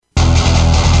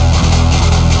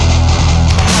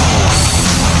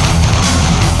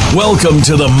Welcome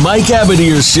to the Mike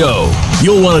Abadir Show.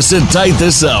 You'll want to sit tight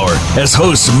this hour as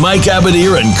hosts Mike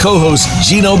Abadir and co-host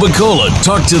Gino Bacola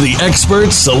talk to the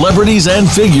experts, celebrities,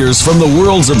 and figures from the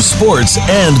worlds of sports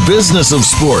and business of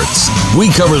sports.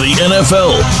 We cover the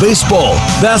NFL, baseball,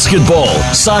 basketball,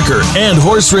 soccer, and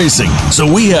horse racing, so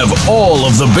we have all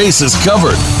of the bases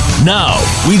covered. Now,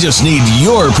 we just need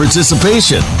your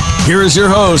participation. Here is your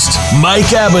host,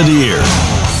 Mike Abadir.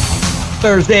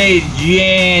 Thursday,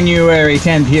 January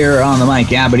 10th here on the Mike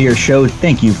Abadir Show.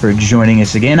 Thank you for joining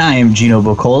us again. I am Gino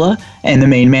Bacola, and the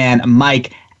main man,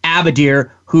 Mike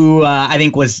Abadir, who I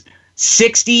think was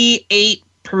 68%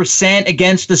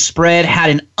 against the spread, had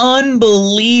an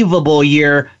unbelievable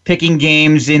year picking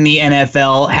games in the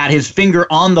NFL, had his finger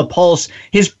on the pulse.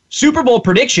 His Super Bowl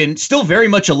prediction, still very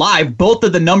much alive, both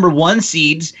of the number one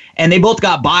seeds, and they both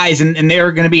got buys, and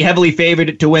they're going to be heavily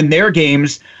favored to win their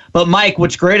games. But, Mike,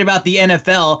 what's great about the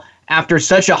NFL, after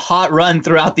such a hot run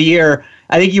throughout the year,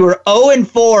 I think you were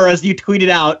 0-4, as you tweeted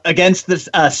out, against this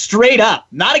straight up,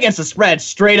 not against the spread,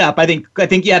 straight up. I think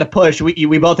you had a push.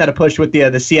 We both had a push with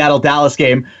the Seattle-Dallas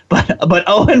game, but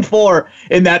 0-4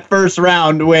 in that first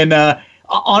round when,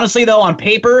 honestly, though, on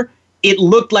paper, it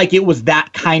looked like it was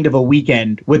that kind of a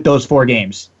weekend with those four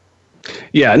games.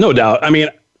 Yeah, no doubt. I mean,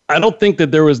 I don't think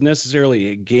that there was necessarily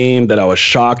a game that I was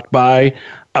shocked by.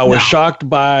 I was shocked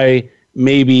by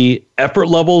maybe effort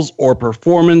levels or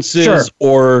performances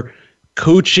or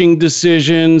coaching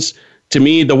decisions. To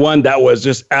me, the one that was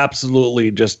just absolutely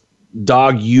just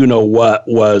dog you-know-what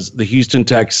was the Houston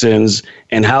Texans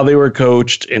and how they were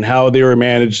coached and how they were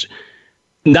managed,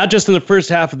 not just in the first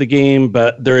half of the game,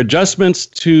 but their adjustments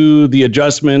to the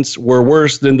adjustments were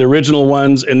worse than the original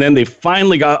ones. And then they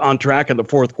finally got on track in the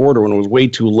fourth quarter when it was way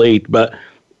too late. But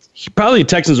probably the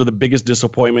Texans are the biggest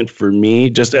disappointment for me,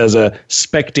 just as a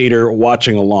spectator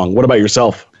watching along. What about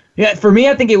yourself? Yeah, for me,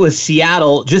 I think it was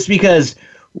Seattle, just because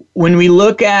when we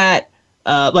look at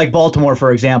like Baltimore,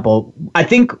 for example, I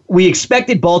think we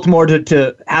expected Baltimore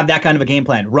to have that kind of a game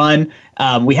plan, run.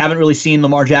 We haven't really seen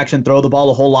Lamar Jackson throw the ball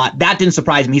a whole lot. That didn't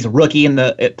surprise me. He's a rookie in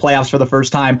the playoffs for the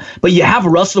first time. But you have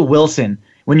Russell Wilson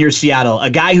when you're Seattle, a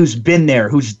guy who's been there,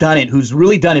 who's done it, who's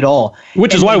really done it all.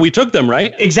 Which is why we took them,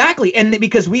 right? Exactly. And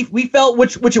because we felt,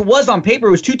 which it was on paper,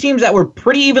 it was two teams that were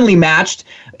pretty evenly matched,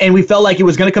 and we felt like it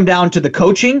was going to come down to the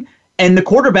coaching and the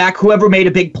quarterback, whoever made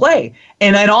a big play.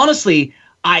 And honestly,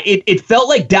 it felt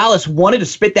like Dallas wanted to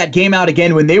spit that game out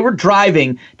again. When they were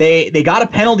driving, they got a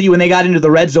penalty when they got into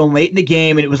the red zone late in the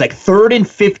game, and it was like 3rd and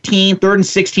 15, 3rd and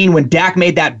 16 when Dak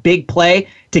made that big play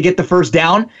to get the first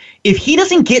down. If he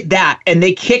doesn't get that and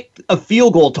they kick a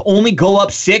field goal to only go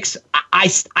up 6, I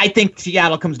think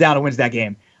Seattle comes down and wins that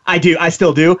game. I do. I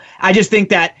still do. I just think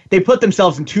that they put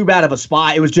themselves in too bad of a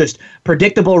spot. It was just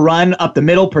predictable run up the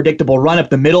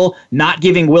middle, not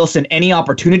giving Wilson any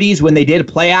opportunities. When they did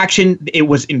play action, it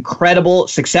was incredible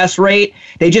success rate.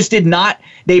 They just did not.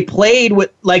 They played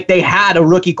with like they had a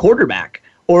rookie quarterback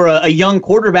or a young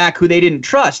quarterback who they didn't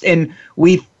trust. And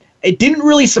it didn't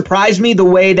really surprise me the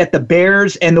way that the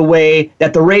Bears and the way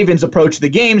that the Ravens approached the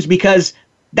games, because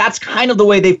that's kind of the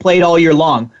way they've played all year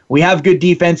long. We have good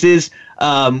defenses.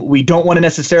 We don't want to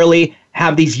necessarily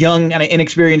have these young and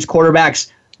inexperienced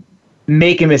quarterbacks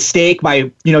make a mistake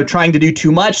by trying to do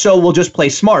too much, so we'll just play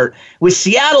smart. With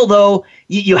Seattle, though,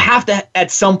 you have to at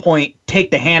some point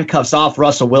take the handcuffs off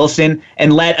Russell Wilson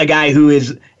and let a guy who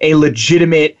is a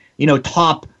legitimate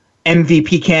top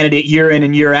MVP candidate year in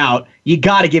and year out, you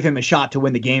got to give him a shot to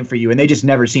win the game for you, and they just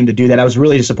never seem to do that. I was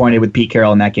really disappointed with Pete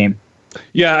Carroll in that game.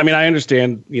 Yeah, I mean, I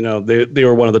understand, they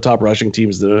were one of the top rushing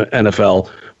teams in the NFL,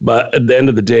 but at the end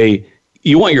of the day,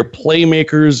 you want your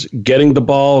playmakers getting the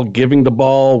ball, giving the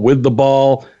ball, with the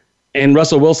ball, and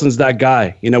Russell Wilson's that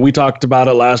guy. We talked about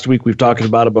it last week. We've talked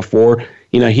about it before.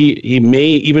 He may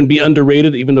even be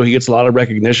underrated, even though he gets a lot of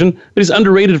recognition, but he's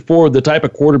underrated for the type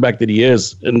of quarterback that he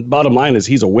is. And bottom line is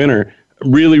he's a winner.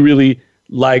 Really, really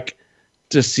like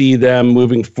to see them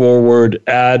moving forward,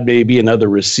 add maybe another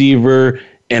receiver,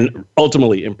 and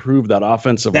ultimately improve that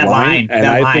offensive line. And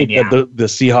I think that the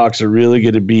Seahawks are really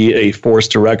going to be a force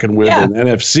to reckon with in the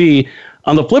NFC.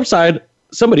 On the flip side,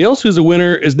 somebody else who's a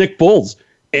winner is Nick Foles.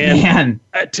 And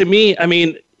to me, I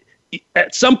mean,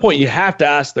 at some point you have to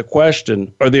ask the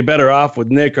question, are they better off with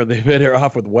Nick or are they better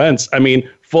off with Wentz? I mean,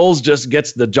 Foles just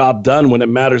gets the job done when it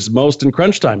matters most in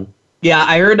crunch time. Yeah,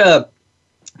 I heard I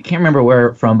can't remember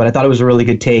where from, but I thought it was a really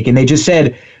good take. And they just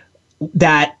said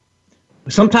that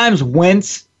sometimes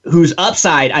Wentz, whose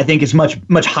upside I think is much,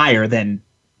 much higher than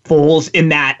Foles, in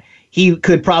that he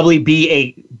could probably be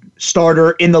a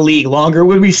starter in the league longer.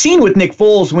 What we've seen with Nick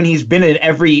Foles when he's been an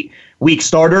every week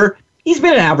starter, he's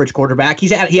been an average quarterback. He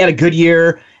had a good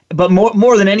year but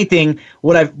more than anything,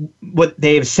 what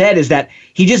they've said is that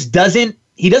he just doesn't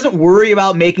worry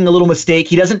about making a little mistake.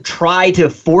 He doesn't try to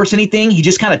force anything. He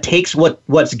just kind of takes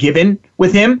what's given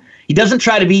with him. He doesn't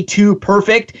try to be too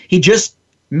perfect. He just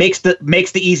makes the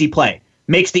easy play.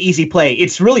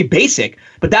 It's really basic,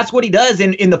 but that's what he does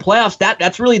in the playoffs.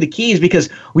 That's really the keys, because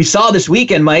we saw this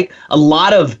weekend, Mike, a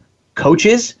lot of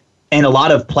coaches and a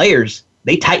lot of players,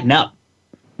 they tighten up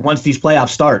once these playoffs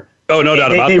start. Oh, no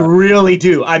doubt about that. They really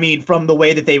do. I mean, from the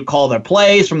way that they call their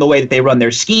plays, from the way that they run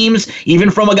their schemes,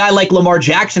 even from a guy like Lamar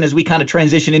Jackson, as we kind of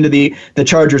transition into the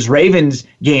Chargers-Ravens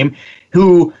game,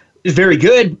 who is very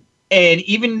good. And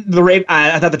even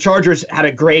I thought the Chargers had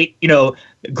a great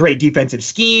defensive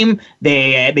scheme.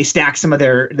 They stacked some of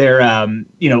their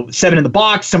 7 in the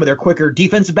box. Some of their quicker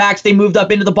defensive backs, they moved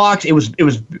up into the box. It was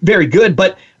very good.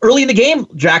 But early in the game,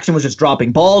 Jackson was just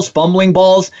dropping balls, fumbling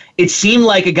balls. It seemed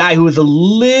like a guy who was a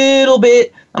little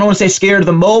bit, I don't want to say scared of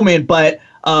the moment, but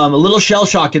a little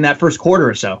shell-shocked in that first quarter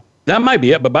or so. That might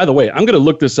be it. But by the way, I'm going to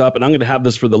look this up, and I'm going to have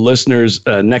this for the listeners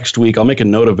next week. I'll make a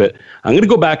note of it. I'm going to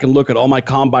go back and look at all my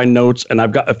combine notes, and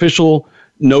I've got official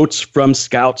notes from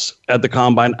scouts at the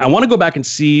combine. I want to go back and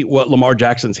see what Lamar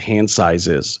Jackson's hand size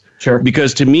is. Sure.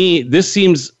 Because to me, this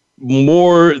seems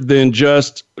more than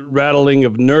just rattling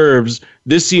of nerves.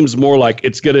 This seems more like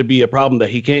it's going to be a problem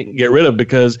that he can't get rid of,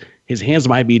 because his hands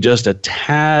might be just a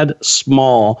tad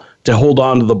small to hold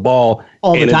on to the ball.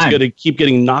 All the time. It's going to keep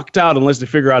getting knocked out unless they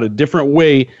figure out a different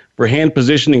way for hand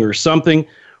positioning or something.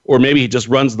 Or maybe he just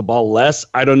runs the ball less.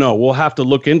 I don't know. We'll have to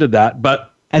look into that.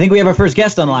 But I think we have our first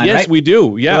guest online, yes, right? Yes, we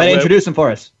do. Yeah. Go ahead and introduce him for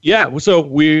us. Yeah. So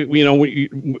we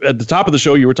at the top of the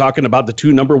show, you were talking about the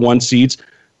 2 number 1 seeds.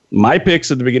 My picks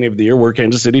at the beginning of the year were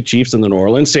Kansas City Chiefs and the New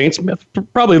Orleans Saints.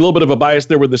 Probably a little bit of a bias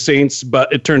there with the Saints,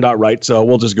 but it turned out right, so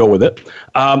we'll just go with it.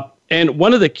 And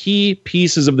one of the key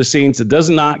pieces of the Saints that does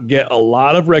not get a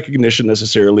lot of recognition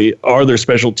necessarily are their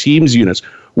special teams units,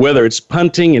 whether it's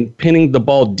punting and pinning the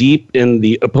ball deep in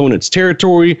the opponent's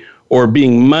territory or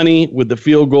being money with the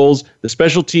field goals. The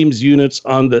special teams units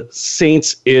on the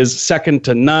Saints is second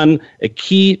to none. A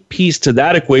key piece to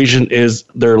that equation is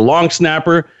their long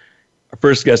snapper. Our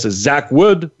first guest is Zach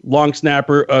Wood, long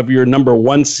snapper of your number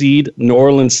 1 seed, New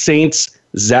Orleans Saints.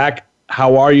 Zach,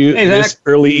 how are you this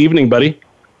early evening, buddy?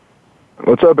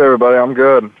 What's up, everybody? I'm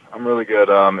good. I'm really good.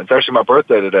 It's actually my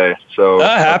birthday today, so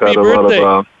happy birthday!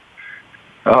 I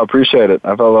appreciate it.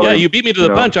 I felt you beat me to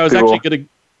the punch. I was actually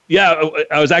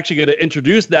going to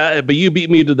introduce that, but you beat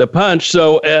me to the punch.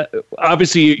 So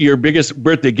obviously, your biggest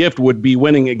birthday gift would be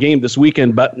winning a game this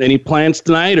weekend. But any plans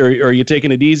tonight, or are you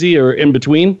taking it easy, or in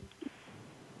between?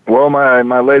 Well,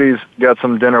 my lady's got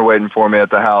some dinner waiting for me at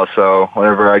the house, so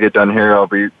whenever I get done here, I'll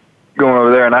be going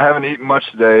over there. And I haven't eaten much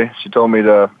today. She told me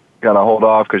to kind of hold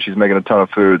off because she's making a ton of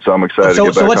food, so I'm excited to get back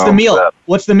home. So what's the meal?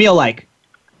 What's the meal like?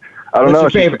 I don't know.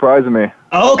 She's surprising me.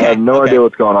 Oh, okay. I have no idea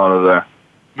what's going on over there.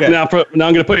 Good. Now I'm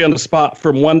going to put you on the spot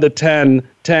from 1 to 10,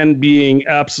 10 being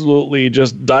absolutely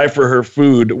just die for her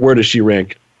food. Where does she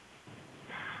rank?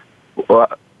 Well,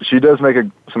 she does make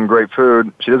some great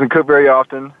food. She doesn't cook very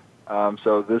often.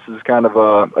 So this is kind of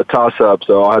a toss-up,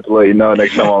 so I'll have to let you know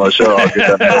next time on the show. I'll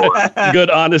get that Good,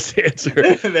 honest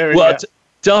answer. There we go.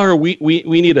 Tell her we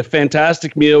need a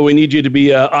fantastic meal. We need you to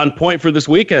be on point for this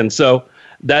weekend. So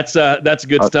that's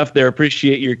good stuff there.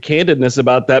 Appreciate your candidness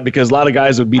about that, because a lot of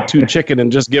guys would be too chicken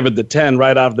and just give it the 10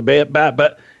 right off the bat.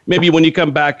 But maybe when you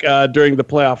come back during the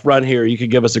playoff run here, you could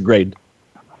give us a grade.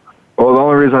 Well, the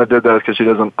only reason I did that is because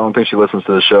I don't think she listens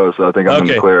to the show, so I think I'm in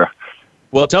the clear.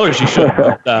 Well, tell her she should.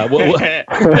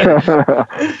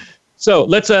 So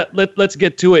let's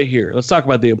get to it here. Let's talk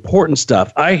about the important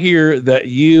stuff. I hear that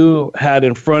you had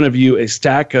in front of you a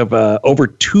stack of over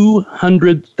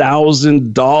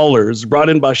 $200,000 brought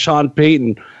in by Sean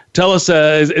Payton. Tell us,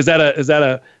 is that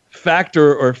a fact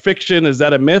or fiction? Is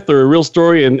that a myth or a real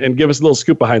story? And give us a little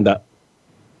scoop behind that.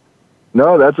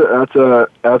 No, that's a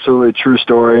absolutely true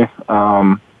story.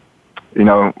 We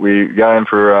got in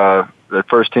for the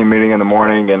first team meeting in the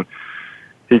morning, and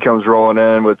he comes rolling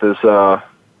in with this.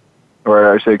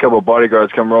 Or actually a couple of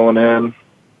bodyguards come rolling in,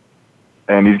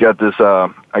 and he's got this,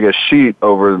 sheet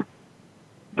over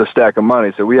the stack of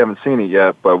money. So we haven't seen it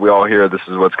yet, but we all hear this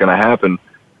is what's going to happen.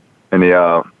 And he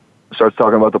starts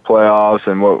talking about the playoffs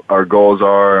and what our goals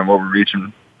are and what we're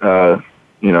reaching, to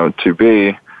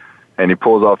be. And he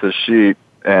pulls off this sheet,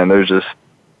 and there's just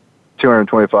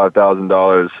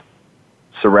 $225,000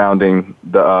 surrounding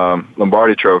the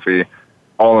Lombardi Trophy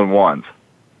all in ones.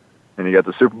 And you got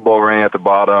the Super Bowl ring at the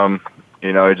bottom.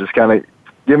 Just kind of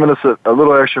giving us a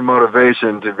little extra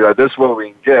motivation to be like, this is what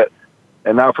we can get.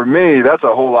 And now for me, that's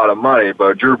a whole lot of money.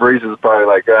 But Drew Brees is probably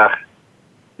like,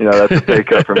 that's a pay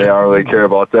cut for me. I don't really care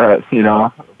about that,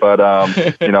 But,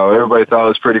 everybody thought it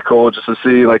was pretty cool just to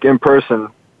see, like, in person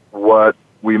what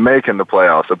we make in the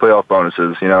playoffs, the playoff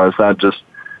bonuses. It's not just,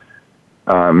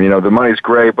 the money's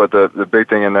great, but the big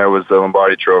thing in there was the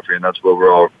Lombardi Trophy, and that's what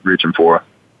we're all reaching for.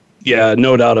 Yeah,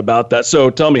 no doubt about that.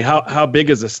 So tell me, how big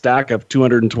is a stack of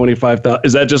 225,000?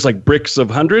 Is that just like bricks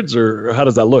of hundreds, or how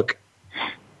does that look?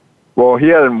 Well, he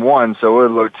hadn't won, so it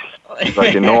looked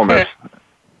like enormous.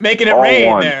 Making it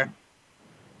rain there.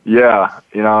 Yeah,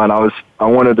 and I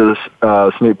wanted to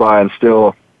sneak by and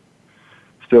steal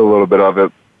a little bit of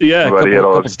it. Yeah, but he had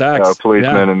all those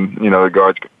policemen and the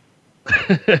guards.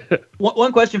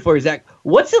 One question for you, Zach.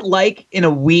 What's it like in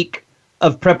a week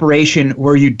of preparation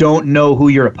where you don't know who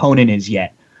your opponent is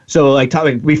yet? So, like,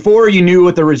 before you knew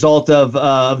what the result of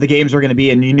the games were going to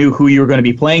be, and you knew who you were going to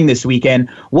be playing this weekend.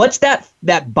 What's that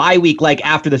bye week like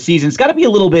after the season? It's got to be a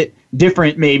little bit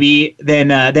different, maybe, than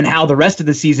how the rest of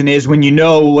the season is. When you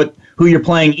know who you're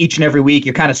playing each and every week,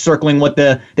 you're kind of circling what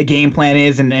the game plan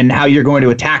is and how you're going to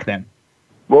attack them.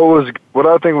 What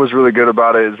I think was really good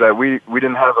about it is that we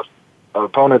didn't have an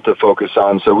opponent to focus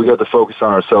on, so we got to focus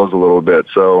on ourselves a little bit.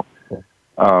 So.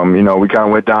 We kind of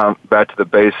went back to the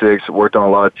basics, worked on a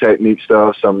lot of technique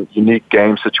stuff, some unique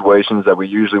game situations that we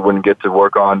usually wouldn't get to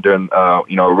work on during, a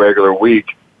regular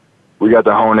week. We got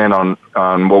to hone in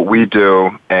on what we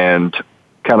do and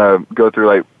kind of go through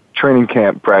like training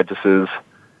camp practices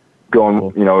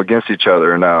going, against each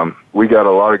other. And we got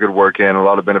a lot of good work in, a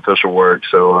lot of beneficial work.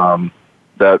 So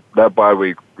that bye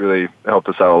week really helped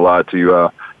us out a lot to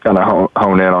kind of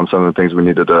hone in on some of the things we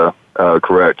needed to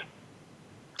correct.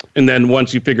 And then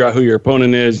once you figure out who your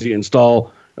opponent is, you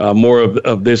install more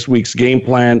of this week's game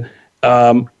plan.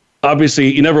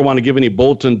 Obviously, you never want to give any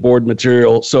bulletin board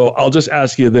material. So I'll just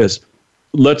ask you this.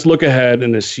 Let's look ahead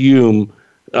and assume,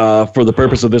 for the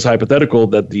purpose of this hypothetical,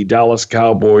 that the Dallas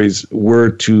Cowboys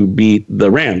were to beat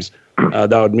the Rams.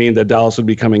 That would mean that Dallas would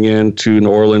be coming in to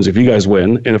New Orleans if you guys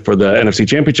win, and for the NFC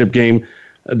Championship game.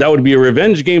 That would be a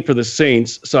revenge game for the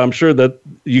Saints. So I'm sure that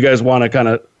you guys want to kind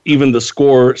of even the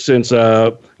score since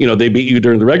they beat you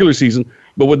during the regular season.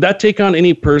 But would that take on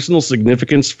any personal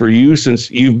significance for you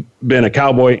since you've been a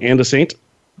Cowboy and a Saint?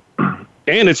 And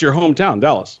it's your hometown,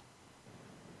 Dallas.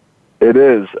 It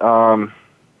is. I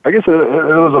guess it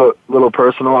was a little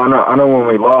personal. I know when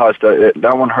we lost,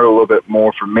 that one hurt a little bit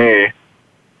more for me.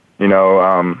 Being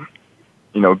on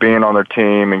their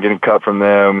team and getting cut from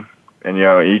them, and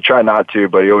you try not to,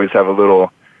 but you always have a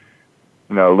little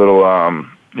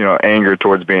anger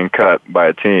towards being cut by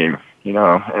a team,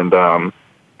 and I'm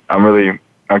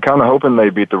kind of hoping they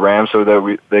beat the Rams so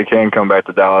that they can come back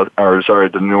to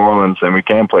to New Orleans, and we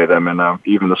can play them and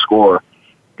even the score,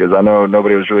 because I know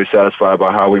nobody was really satisfied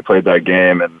by how we played that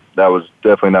game, and that was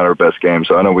definitely not our best game.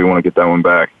 So I know we want to get that one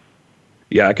back.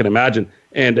 Yeah, I can imagine.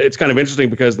 And it's kind of interesting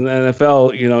because in the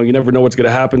NFL, you never know what's going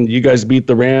to happen. You guys beat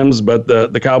the Rams, but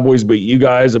the Cowboys beat you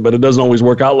guys. But it doesn't always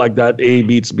work out like that. A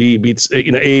beats B, A beats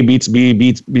B,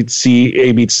 beats C,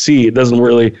 A beats C. It doesn't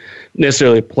really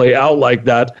necessarily play out like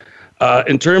that.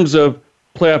 In terms of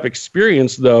playoff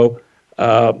experience, though,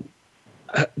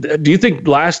 do you think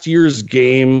last year's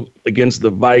game against the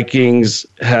Vikings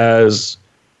has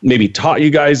maybe taught you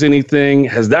guys anything?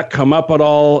 Has that come up at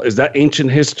all? Is that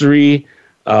ancient history?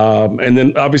 And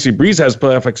then obviously Breeze has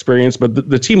playoff experience, but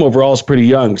the team overall is pretty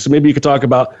young. So maybe you could talk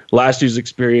about last year's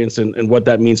experience and what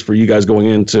that means for you guys going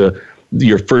into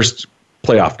your first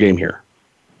playoff game here.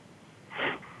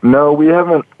 No, we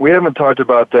haven't talked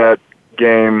about that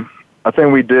game. I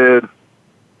think we did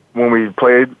when we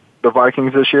played the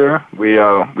Vikings this year. We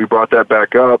brought that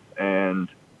back up, and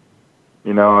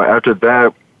after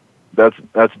that,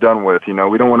 that's done with. We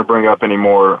don't want to bring up any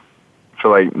more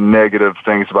negative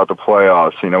things about the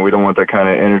playoffs. We don't want that kind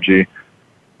of energy.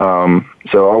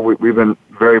 So we've been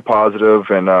very positive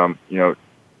and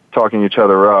talking each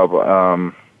other up.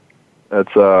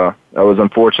 That was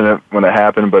unfortunate when it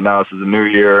happened, but now this is a new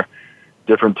year,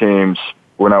 different teams.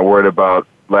 We're not worried about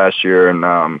last year and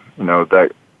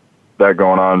that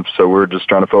going on. So we're just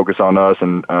trying to focus on us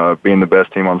and being the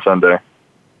best team on Sunday.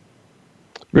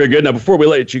 Very good. Now, before we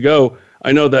let you go,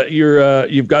 I know that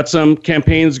you've got some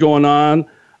campaigns going on.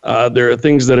 There are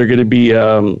things that are going to be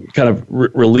kind of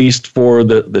released for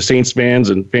the Saints fans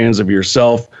and fans of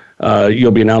yourself.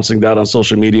 You'll be announcing that on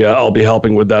social media. I'll be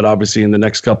helping with that, obviously, in the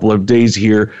next couple of days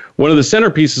here. One of the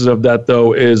centerpieces of that,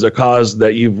 though, is a cause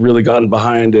that you've really gotten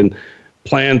behind and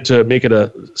plan to make it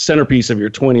a centerpiece of your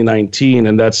 2019,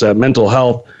 and that's mental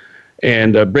health.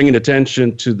 And bringing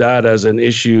attention to that as an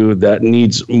issue that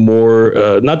needs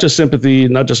more, not just sympathy,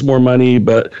 not just more money,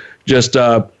 but just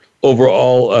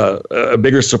overall a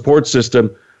bigger support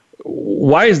system.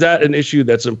 Why is that an issue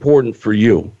that's important for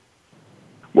you?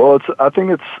 Well, I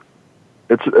think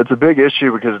it's a big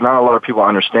issue because not a lot of people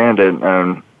understand it,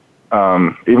 and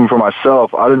even for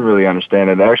myself, I didn't really understand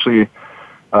it. Actually,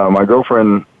 my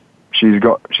girlfriend, she's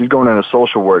going into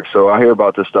social work, so I hear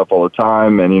about this stuff all the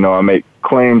time, and I make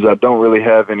claims I don't really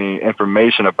have any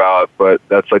information about, but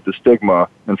that's like the stigma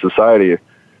in society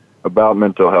about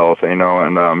mental health,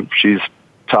 and she's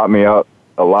taught me out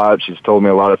a lot. She's told me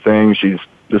a lot of things.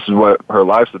 This is what her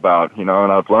life's about, and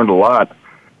I've learned a lot.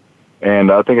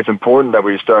 And I think it's important that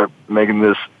we start making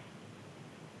this,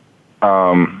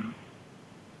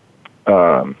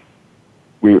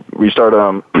 we start,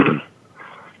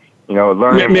 learning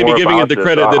maybe more giving about it the this.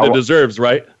 credit that it deserves,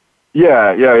 right?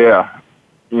 Yeah.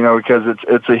 Because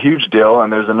it's a huge deal,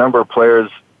 and there's a number of players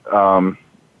that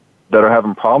are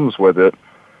having problems with it,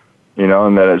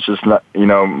 and that it's just not,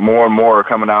 more and more are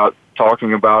coming out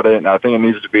talking about it, and I think it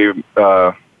needs to be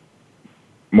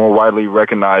more widely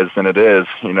recognized than it is,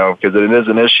 because it is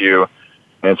an issue,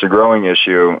 and it's a growing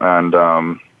issue, and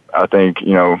I think,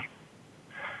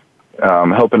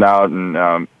 helping out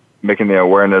and making the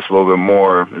awareness a little bit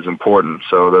more is important.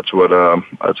 So that's what I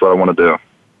want to do.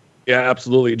 Yeah,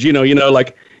 absolutely. Gino,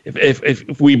 like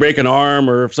if we break an arm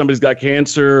or if somebody's got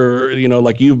cancer or,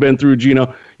 like you've been through,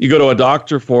 Gino, you go to a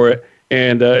doctor for it.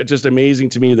 And it's just amazing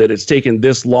to me that it's taken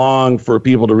this long for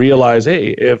people to realize,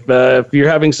 hey, if you're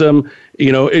having some,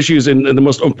 issues in the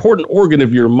most important organ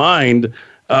of your mind,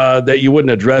 that you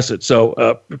wouldn't address it.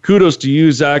 So kudos to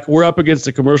you, Zach. We're up against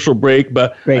a commercial break,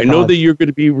 but I know that you're going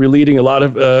to be relating a lot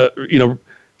of,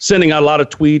 sending out a lot of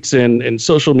tweets and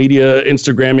social media,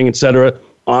 Instagramming, et cetera,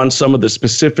 on some of the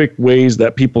specific ways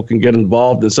that people can get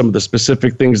involved in some of the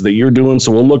specific things that you're doing.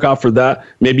 So we'll look out for that.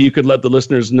 Maybe you could let the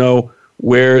listeners know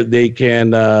where they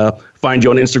can find you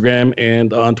on Instagram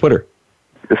and on Twitter.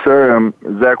 Yes, sir.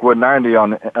 ZachWood90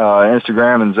 on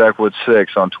Instagram and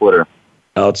ZachWood6 on Twitter.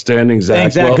 Outstanding, Zach.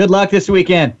 Thanks, Zach. Good luck this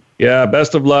weekend. Yeah,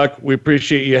 best of luck. We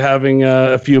appreciate you having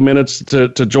a few minutes to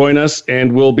join us,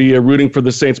 and we'll be rooting for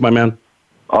the Saints, my man.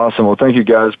 Awesome. Well, thank you,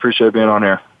 guys. Appreciate being on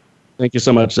here. Thank you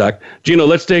so much, Zach. Gino,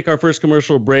 let's take our first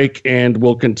commercial break, and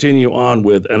we'll continue on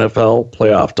with NFL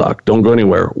playoff talk. Don't go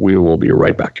anywhere. We will be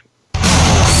right back.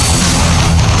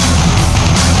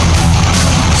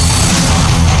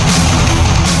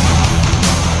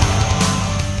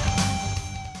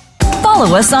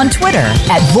 Follow us on Twitter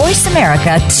at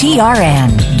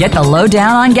VoiceAmericaTRN. Get the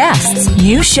lowdown on guests,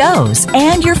 new shows,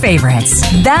 and your favorites.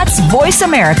 That's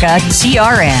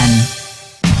VoiceAmericaTRN.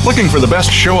 Looking for the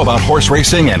best show about horse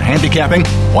racing and handicapping?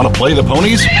 Want to play the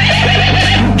ponies?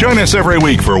 Join us every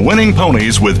week for Winning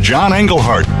Ponies with John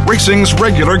Englehart, racing's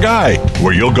regular guy,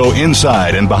 where you'll go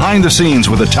inside and behind the scenes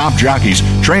with the top jockeys,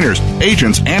 trainers,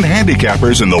 agents, and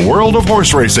handicappers in the world of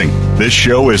horse racing. This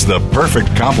show is the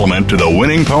perfect complement to the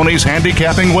Winning Ponies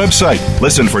handicapping website.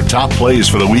 Listen for top plays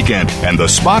for the weekend and the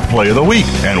spot play of the week,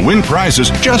 and win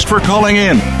prizes just for calling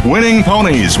in. Winning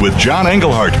Ponies with John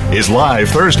Englehart is live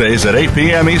Thursdays at 8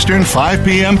 p.m. Eastern, 5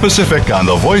 p.m. Pacific on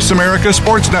the Voice America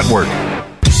Sports Network.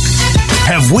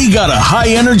 Have we got a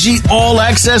high-energy,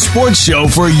 all-access sports show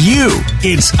for you?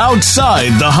 It's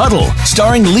Outside the Huddle,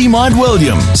 starring Lemont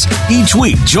Williams. Each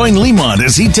week, join Lemont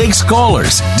as he takes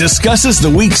callers, discusses the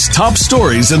week's top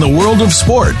stories in the world of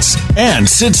sports, and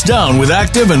sits down with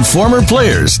active and former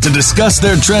players to discuss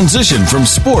their transition from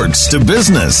sports to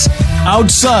business.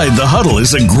 Outside the Huddle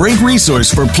is a great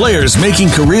resource for players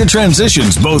making career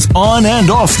transitions both on and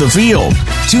off the field.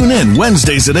 Tune in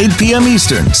Wednesdays at 8 p.m.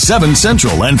 Eastern, 7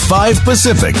 Central, and 5 Pacific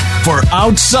for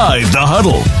Outside the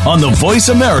Huddle on the Voice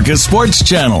America Sports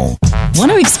Channel.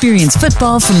 Want to experience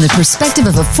football from the perspective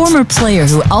of a former player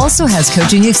who also has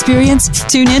coaching experience?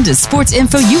 Tune in to Sports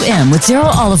Info UM with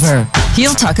Daryl Oliver.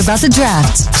 He'll talk about the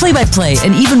draft, play-by-play,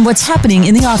 and even what's happening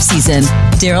in the offseason.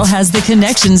 Daryl has the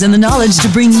connections and the knowledge to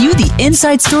bring you the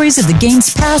inside stories of the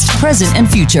game's past, present, and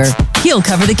future. He'll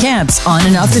cover the camps, on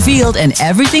and off the field, and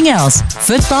everything else,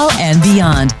 football and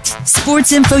beyond.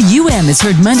 Sports Info UM is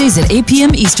heard Mondays at 8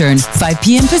 p.m. Eastern, 5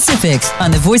 p.m. Pacific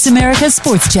on the Voice America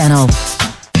Sports Channel.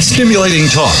 Stimulating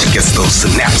talk gets those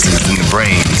synapses in the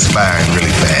brain firing really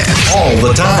fast. all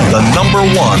the time. The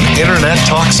 #1 internet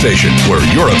talk station where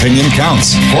your opinion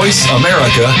counts.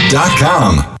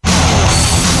 VoiceAmerica.com.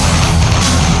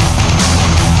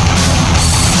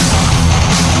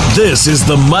 This is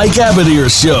the Mike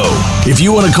Abadir Show. If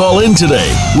you want to call in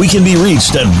today, we can be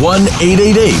reached at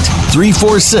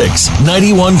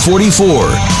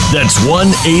 1-888-346-9144. That's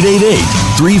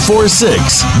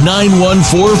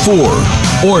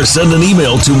 1-888-346-9144. Or send an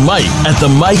email to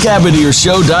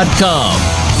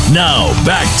mike@themikeabadirshow.com. Now,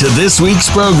 back to this week's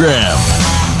program.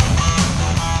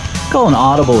 call an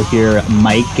audible here,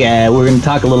 Mike. We're going to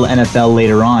talk a little NFL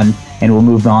later on, and we'll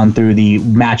move on through the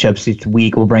matchups each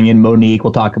week. We'll bring in Monique.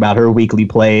 We'll talk about her weekly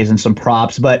plays and some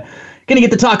props. But going to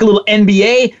get to talk a little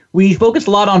NBA. We focused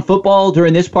a lot on football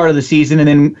during this part of the season, and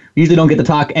then we usually don't get to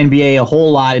talk NBA a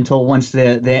whole lot until once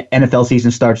the NFL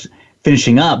season starts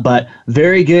finishing up. But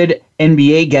very good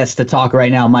NBA guest to talk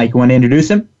right now. Mike, you want to introduce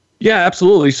him? Yeah,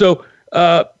 absolutely. So,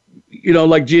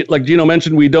 like Gino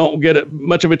mentioned, we don't get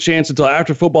much of a chance until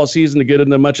after football season to get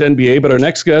into much NBA. But our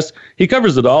next guest, he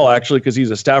covers it all actually, because he's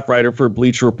a staff writer for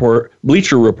Bleacher Report,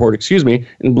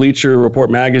 and Bleacher Report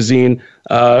magazine.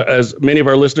 As many of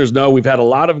our listeners know, we've had a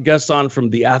lot of guests on from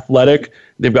The Athletic.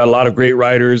 They've got a lot of great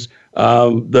writers.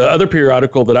 The other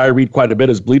periodical that I read quite a bit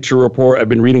is Bleacher Report. I've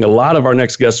been reading a lot of our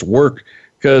next guest's work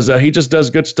because he just does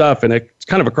good stuff, and it's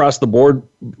kind of across the board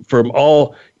from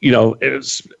all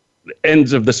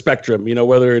ends of the spectrum,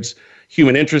 whether it's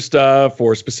human interest stuff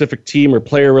or specific team or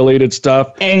player related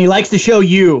stuff. And he likes to show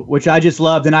You, which I just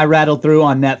loved and I rattled through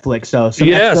on Netflix.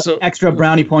 So extra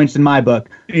brownie points in my book.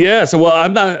 Yeah. So,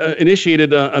 I'm not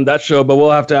initiated on that show, but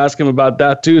we'll have to ask him about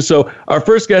that too. So our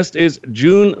first guest is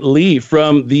Joon Lee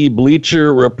from the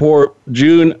Bleacher Report.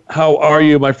 Joon, how are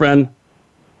you, my friend?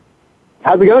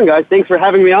 How's it going, guys? Thanks for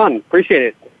having me on. Appreciate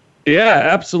it. Yeah,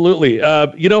 absolutely.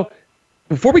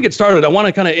 Before we get started, I want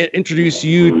to kind of introduce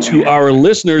you to our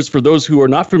listeners. For those who are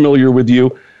not familiar with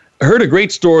you, I heard a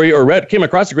great story came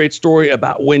across a great story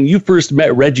about when you first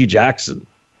met Reggie Jackson.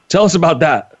 Tell us about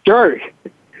that. Sure.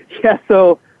 Yeah,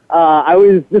 so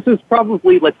this was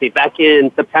probably, back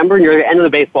in September, near the end of the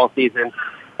baseball season.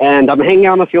 And I'm hanging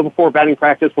out on the field before batting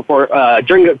practice,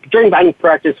 during batting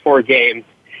practice for a game.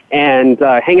 And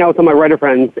hang out with some of my writer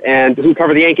friends and who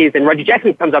cover the Yankees. And Reggie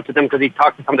Jackson comes up to them because he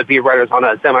talks to some of the beat writers on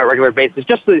a semi-regular basis,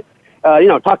 just to,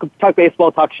 talk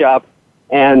baseball, talk shop.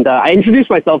 And I introduced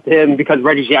myself to him because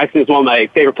Reggie Jackson is one of my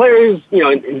favorite players,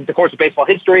 in the course of baseball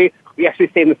history. We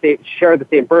actually share the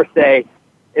same birthday.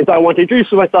 And so I wanted to introduce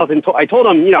myself, and I told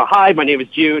him, hi, my name is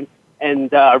Joon.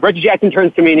 And Reggie Jackson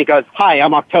turns to me and he goes, hi,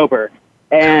 I'm October.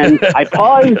 And I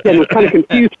paused and was kind of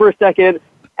confused for a second.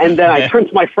 And then I turned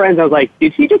to my friends. I was like,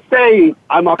 did he just say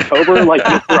I'm October, like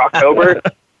Mr. October?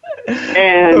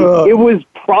 And it was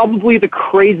probably the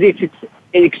craziest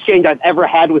exchange I've ever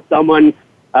had with someone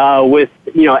with,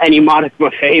 any modicum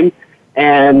of fame.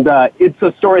 And it's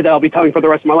a story that I'll be telling for the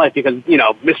rest of my life because,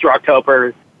 Mr.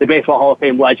 October, the Baseball Hall of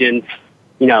Fame legend,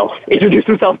 introduced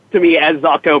himself to me as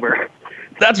October.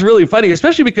 That's really funny,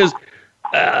 especially because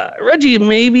Reggie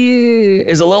maybe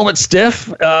is a little bit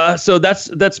stiff, so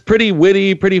that's pretty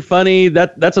witty, pretty funny.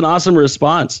 That's an awesome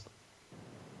response.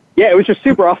 Yeah, it was just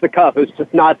super off the cuff. It was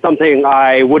just not something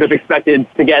I would have expected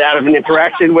to get out of an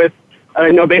interaction with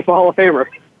Baseball Hall of Famer.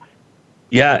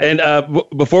 Yeah, and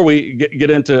before we get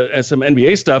into some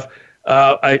NBA stuff,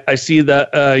 I see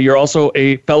that you're also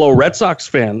a fellow Red Sox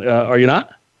fan. Are you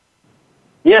not?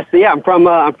 Yes, yeah, I'm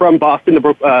from Boston,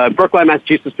 Brookline,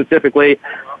 Massachusetts specifically.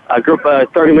 I grew up a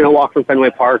 30-minute walk from Fenway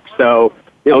Park, so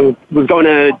was going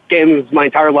to games my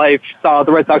entire life. Saw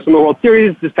the Red Sox win the World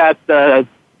Series this past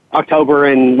October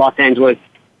in Los Angeles.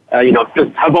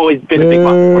 Just have always been a big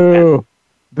Boston sports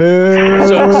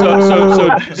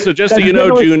fan. So just so you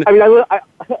know, Joon. I mean, I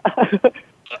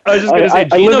was just going to say,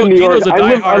 Gino's a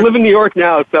diehard. I live in New York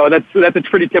now, so that's a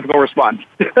pretty typical response.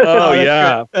 Oh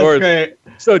yeah, of course. Great.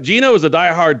 So Gino is a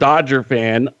diehard Dodger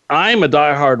fan. I'm a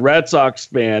diehard Red Sox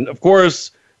fan. Of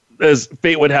course, as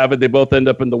fate would have it, they both end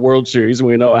up in the World Series, and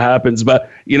we know what happens.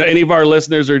 But any of our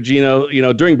listeners or Gino,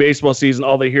 during baseball season,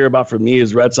 all they hear about from me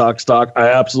is Red Sox talk. I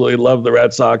absolutely love the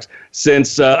Red Sox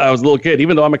since I was a little kid,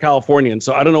 even though I'm a Californian.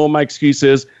 So I don't know what my excuse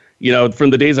is. From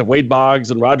the days of Wade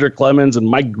Boggs and Roger Clemens and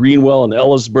Mike Greenwell and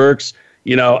Ellis Burks,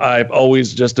 I've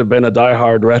always just been a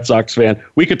diehard Red Sox fan.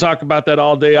 We could talk about that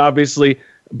all day, obviously,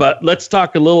 but let's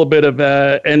talk a little bit of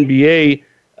NBA.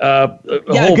 A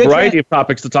whole variety of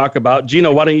topics to talk about.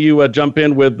 Gino, why don't you jump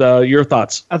in with your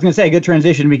thoughts? I was going to say, good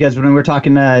transition, because when we're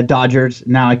talking Dodgers,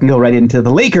 now I can go right into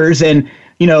the Lakers. And,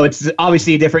 it's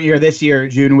obviously a different year this year,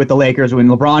 Joon, with the Lakers when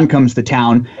LeBron comes to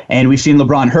town. And we've seen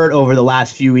LeBron hurt over the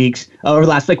last few weeks, over the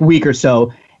last week or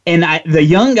so. And the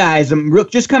young guys, I'm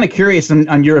just kind of curious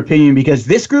on your opinion, because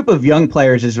this group of young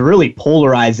players is really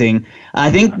polarizing. I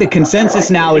think the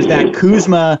consensus now is that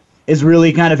Kuzma is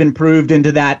really kind of improved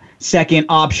into that second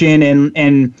option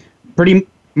and pretty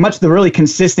much the really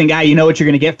consistent guy. You know what you're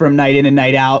going to get from night in and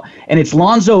night out. And it's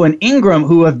Lonzo and Ingram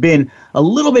who have been a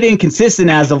little bit inconsistent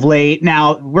as of late.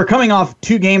 Now, we're coming off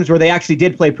 2 games where they actually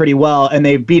did play pretty well, and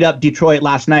they beat up Detroit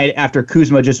last night after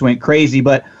Kuzma just went crazy.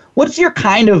 But what's your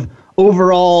kind of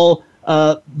overall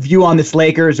view on this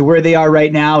Lakers, where they are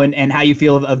right now, and how you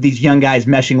feel of these young guys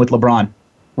meshing with LeBron?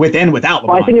 with and without LeBron.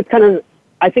 Well,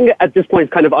 I think at this point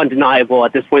it's kind of undeniable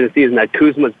at this point in the season that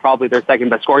Kuzma is probably their second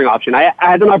best scoring option. I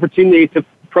had an opportunity to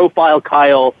profile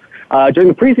Kyle during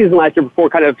the preseason last year before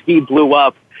kind of he blew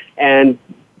up, and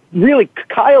really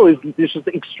Kyle is just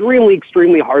extremely,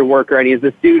 extremely hard worker, and he's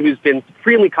this dude who's been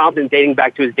supremely confident dating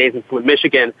back to his days in Flint,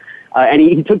 Michigan, and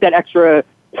he took that extra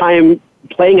time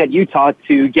playing at Utah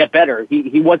to get better.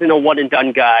 He wasn't a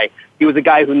one-and-done guy. He was a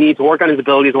guy who needed to work on his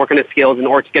abilities, work on his skills in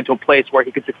order to get to a place where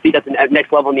he could succeed at the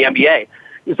next level in the NBA.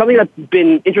 It's something that's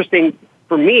been interesting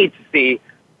for me to see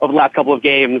over the last couple of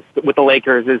games with the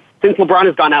Lakers is since LeBron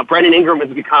has gone out, Brandon Ingram has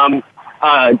become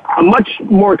a much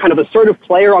more kind of assertive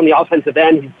player on the offensive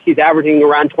end. He's averaging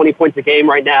around 20 points a game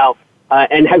right now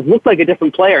and has looked like a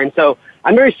different player. And so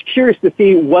I'm very curious to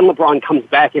see when LeBron comes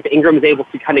back, if Ingram is able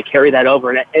to kind of carry that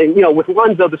over. And with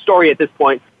Lonzo, the story at this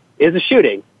point is the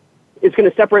shooting. It's going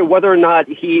to separate whether or not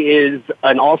he is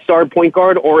an all-star point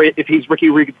guard or if he's Ricky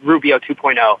Rubio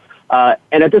 2.0.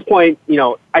 And at this point,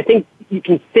 I think you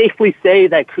can safely say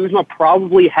that Kuzma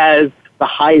probably has the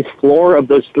highest floor of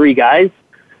those three guys.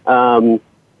 And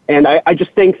I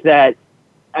just think that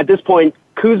at this point,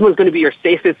 Kuzma is going to be your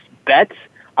safest bet.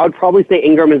 I would probably say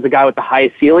Ingram is the guy with the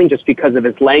highest ceiling just because of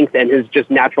his length and his just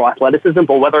natural athleticism.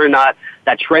 But whether or not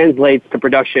that translates to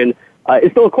production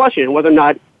is still a question. Whether or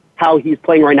not how he's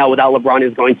playing right now without LeBron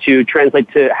is going to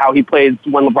translate to how he plays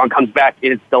when LeBron comes back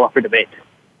is still up for debate.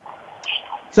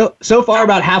 So far,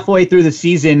 about halfway through the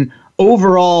season,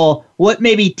 overall, what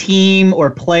maybe team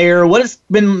or player, what has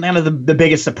been kind of the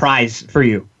biggest surprise for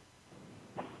you?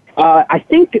 I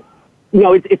think,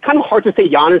 it's kind of hard to say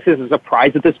Giannis is a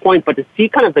surprise at this point, but to see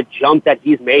kind of the jump that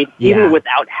he's made, even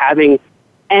without having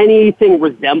anything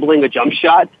resembling a jump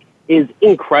shot, is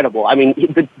incredible. I mean,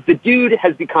 the dude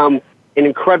has become an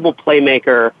incredible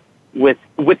playmaker with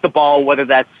the ball, whether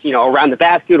that's, around the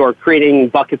basket or creating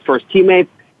buckets for his teammates.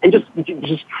 And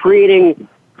just creating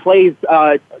plays,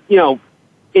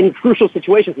 in crucial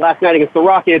situations. Last night against the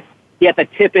Rockets, he had the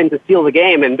tip in to seal the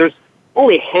game, and there's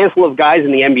only a handful of guys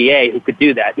in the NBA who could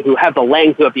do that, who have the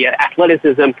length, who have the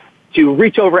athleticism to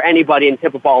reach over anybody and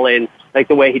tip a ball in like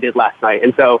the way he did last night.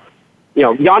 And so,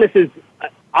 Giannis is,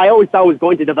 I always thought was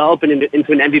going to develop into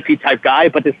an MVP-type guy,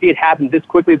 but to see it happen this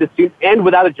quickly, this soon, and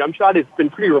without a jump shot, it's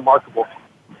been pretty remarkable.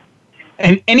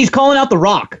 And he's calling out The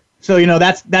Rock. So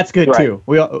that's good too.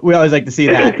 We always like to see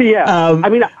that. Yeah.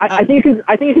 I think you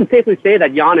can safely say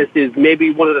that Giannis is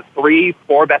maybe one of the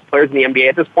 3-4 best players in the NBA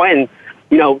at this point. And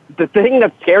the thing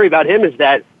that's scary about him is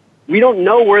that we don't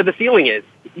know where the ceiling is.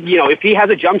 If he has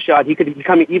a jump shot, he could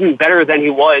become even better than he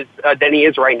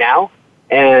is right now.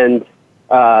 And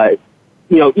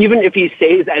even if he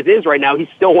stays as is right now, he's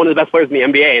still one of the best players in the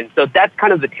NBA. And so that's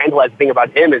kind of the tantalizing thing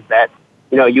about him is that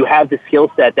you have the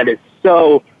skill set that is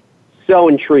so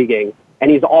intriguing,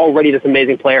 and he's already this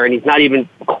amazing player, and he's not even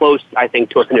close, I think,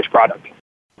 to a finished product.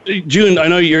 June, I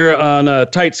know you're on a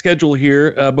tight schedule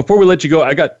here. Before we let you go,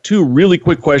 I got 2 really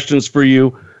quick questions for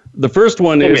you. The first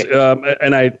one is,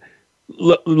 and I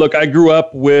grew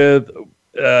up with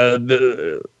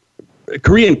the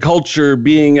Korean culture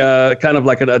being kind of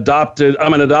like I'm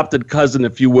an adopted cousin,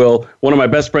 if you will. One of my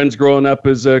best friends growing up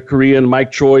is Korean,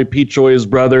 Mike Choi, Pete Choi, his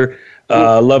brother.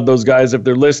 Love those guys if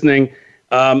they're listening.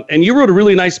 And you wrote a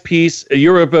really nice piece.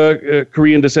 You're of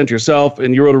Korean descent yourself,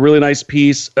 and you wrote a really nice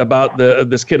piece about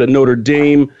this kid at Notre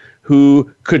Dame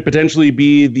who could potentially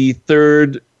be the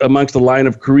third amongst a line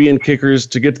of Korean kickers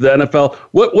to get to the NFL.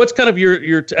 What's kind of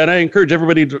your and I encourage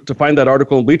everybody to find that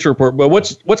article in Bleacher Report, but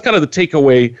what's kind of the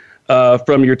takeaway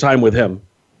from your time with him?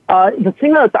 The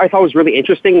thing that I thought was really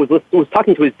interesting was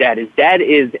talking to his dad. His dad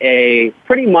is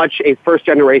pretty much a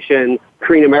first-generation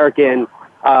Korean-American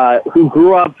who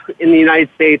grew up in the United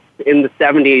States in the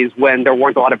 70s when there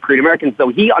weren't a lot of Korean Americans. So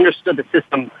he understood the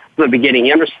system from the beginning.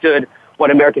 He understood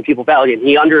what American people valued.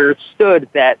 He understood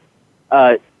that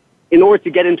in order to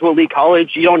get into elite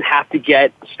college, you don't have to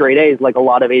get straight A's like a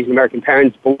lot of Asian American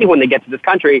parents believe when they get to this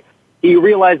country. He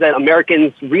realized that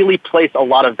Americans really place a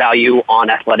lot of value on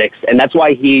athletics. And that's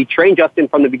why he trained Justin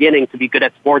from the beginning to be good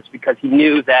at sports, because he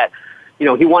knew that, he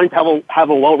wanted to have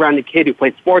a well-rounded kid who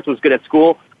played sports, was good at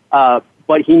school.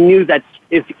 But he knew that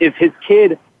if his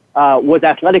kid was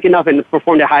athletic enough and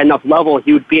performed at a high enough level,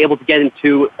 he would be able to get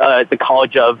into the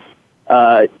college of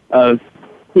a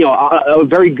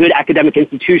very good academic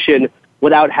institution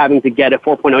without having to get a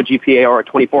 4.0 GPA or a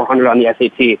 2400 on the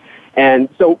SAT. And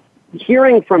so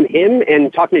hearing from him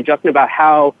and talking to Justin about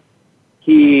how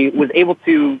he was able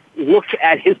to look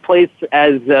at his place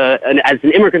as an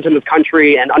immigrant in this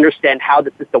country and understand how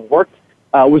the system worked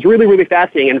was really, really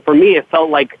fascinating. And for me, it felt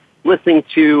like listening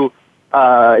to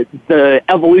the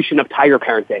evolution of tiger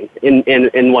parenting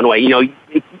in one way.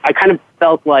 I kind of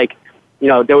felt like,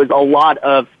 there was a lot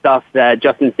of stuff that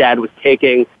Justin's dad was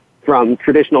taking from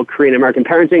traditional Korean American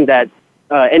parenting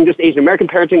and just Asian American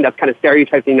parenting that's kind of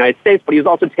stereotyped in the United States, but he was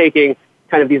also taking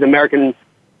kind of these American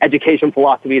education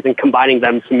philosophies and combining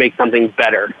them to make something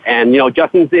better. And,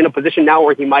 Justin's in a position now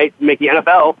where he might make the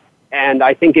NFL, and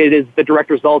I think it is the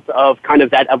direct result of kind of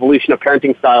that evolution of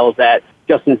parenting styles that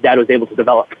Justin's dad was able to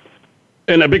develop.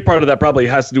 And a big part of that probably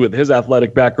has to do with his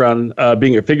athletic background,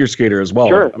 being a figure skater as well,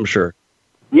 sure. I'm sure.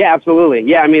 Yeah, absolutely.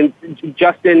 Yeah, I mean,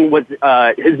 Justin was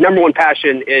his number one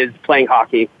passion is playing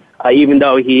hockey, even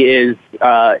though he is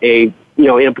in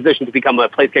a position to become a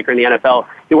place kicker in the NFL.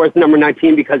 He wears the number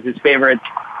 19 because his favorite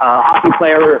hockey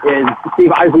player is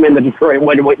Steve Yzerman, the Detroit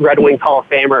Red Wings Hall of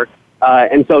Famer.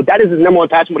 And so that is his number one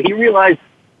passion. But he realized,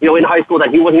 in high school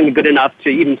that he wasn't even good enough to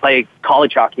even play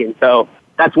college hockey. And so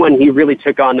that's when he really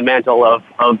took on the mantle of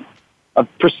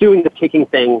pursuing the kicking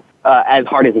thing as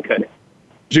hard as he could.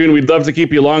 Joon, we'd love to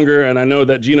keep you longer, and I know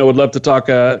that Gino would love to talk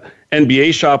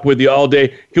NBA shop with you all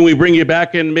day. Can we bring you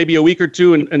back in maybe a week or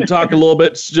two and talk a little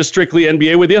bit, just strictly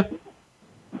NBA with you?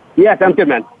 Yeah, sounds good,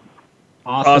 man.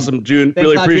 Awesome, Joon.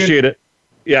 Really appreciate it.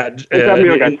 Yeah.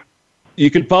 You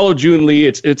can follow Joon Lee.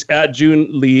 It's at Joon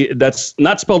Lee. That's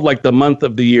not spelled like the month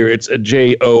of the year. It's a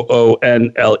JOONLEE.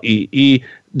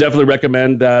 Definitely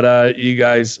recommend that you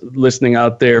guys listening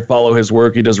out there follow his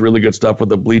work. He does really good stuff with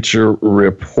the Bleacher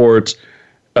Report.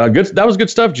 That was good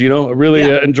stuff, Gino. I really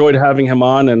enjoyed having him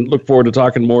on and look forward to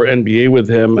talking more NBA with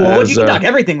him. Well, you can talk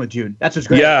everything with Joon. That's what's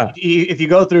great. Yeah. If you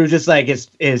go through just like his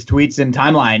tweets and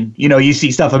timeline, you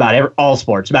see stuff about all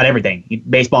sports, about everything.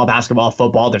 Baseball, basketball,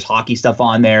 football. There's hockey stuff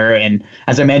on there. And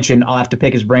as I mentioned, I'll have to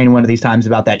pick his brain one of these times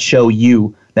about that show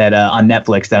You that on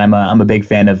Netflix that I'm a big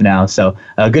fan of now. So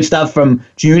good stuff from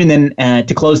Joon. And then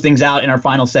to close things out in our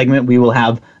final segment, we will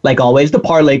have, like always, the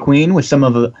Parlay Queen with some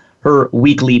of her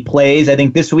weekly plays. I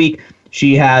think this week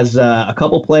she has a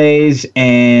couple plays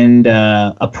and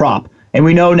a prop. And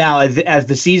we know now as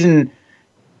the season,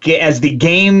 as the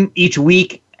game each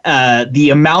week, the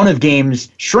amount of games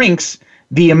shrinks,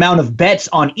 the amount of bets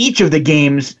on each of the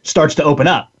games starts to open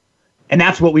up. And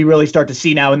that's what we really start to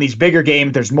see now in these bigger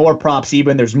games. There's more props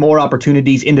even. There's more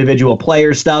opportunities, individual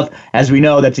player stuff. As we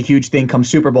know, that's a huge thing come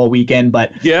Super Bowl weekend.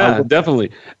 But yeah,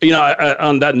 definitely.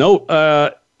 On that note,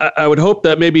 I would hope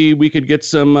that maybe we could get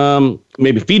some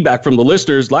maybe feedback from the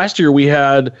listeners. Last year we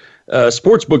had a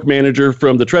sportsbook manager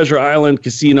from the Treasure Island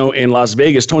Casino in Las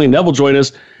Vegas, Tony Neville, join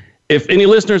us. If any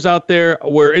listeners out there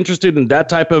were interested in that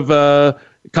type of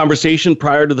conversation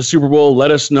prior to the Super Bowl,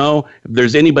 let us know. If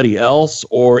there's anybody else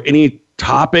or any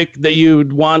topic that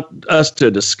you'd want us to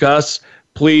discuss,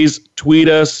 please tweet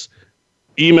us,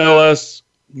 email us.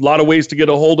 A lot of ways to get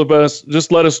a hold of us. Just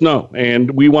let us know.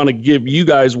 And we want to give you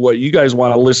guys what you guys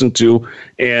want to listen to.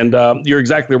 And you're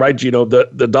exactly right, Gino.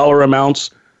 The dollar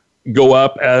amounts go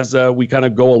up as we kind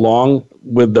of go along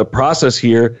with the process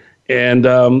here. And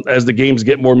as the games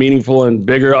get more meaningful and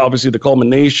bigger, obviously the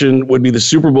culmination would be the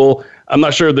Super Bowl. I'm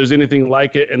not sure if there's anything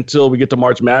like it until we get to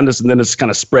March Madness, and then it's kind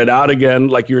of spread out again,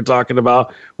 like you were talking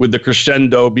about, with the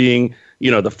crescendo being,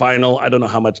 the final. I don't know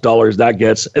how much dollars that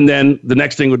gets. And then the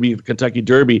next thing would be the Kentucky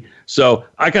Derby. So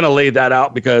I kind of laid that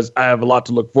out because I have a lot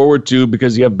to look forward to,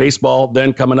 because you have baseball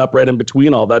then coming up right in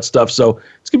between all that stuff. So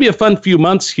it's going to be a fun few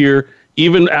months here.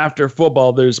 Even after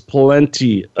football, there's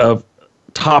plenty of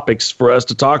topics for us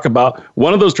to talk about.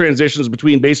 One of those transitions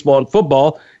between baseball and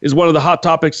football is one of the hot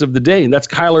topics of the day, and that's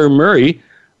Kyler Murray.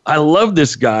 I love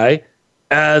this guy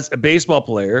as a baseball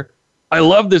player. I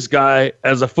love this guy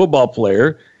as a football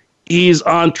player. He's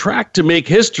on track to make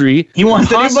history. He wants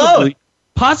to do both.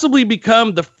 Possibly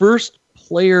become the first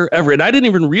player ever, and I didn't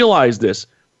even realize this,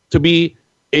 to be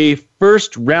a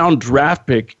first-round draft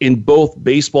pick in both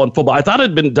baseball and football. I thought it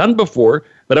had been done before,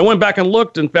 but I went back and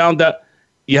looked and found that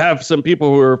you have some people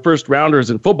who are first-rounders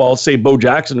in football, say Bo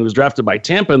Jackson, who was drafted by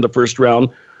Tampa in the first round,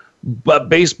 but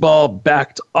baseball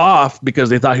backed off because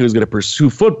they thought he was going to pursue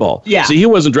football. Yeah. So he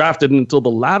wasn't drafted until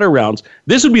the latter rounds.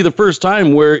 This would be the first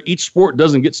time where each sport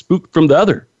doesn't get spooked from the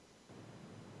other.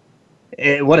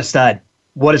 What a stud.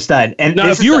 What a stud. And now,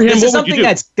 if you were him, what would you do?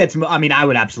 That's I mean, I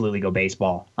would absolutely go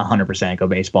baseball. 100% go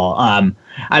baseball.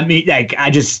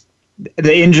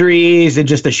 The injuries and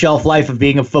just the shelf life of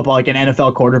being a football, like an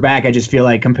NFL quarterback, I just feel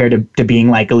like compared to being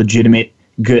like a legitimately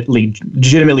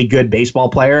good baseball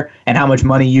player and how much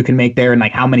money you can make there and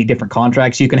like how many different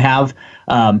contracts you can have,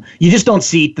 you just don't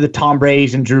see the Tom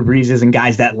Brady's and Drew Breeses and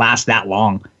guys that last that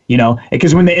long,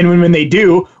 because when they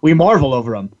do, we marvel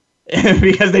over them.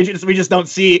 because we just don't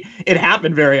see it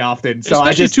happen very often. So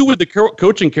especially too with the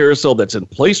coaching carousel that's in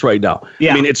place right now.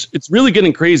 Yeah. I mean, it's really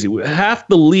getting crazy. Half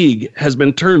the league has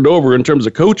been turned over in terms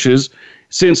of coaches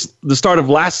since the start of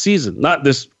last season. Not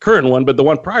this current one, but the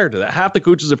one prior to that. Half the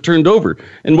coaches have turned over.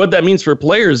 And what that means for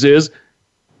players is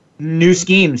new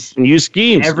schemes.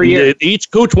 Every year. Each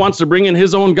coach wants to bring in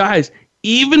his own guys,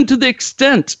 even to the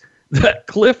extent that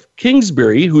Cliff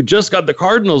Kingsbury, who just got the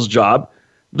Cardinals job,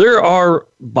 there are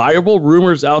viable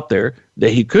rumors out there that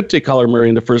he could take Kyler Murray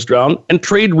in the first round and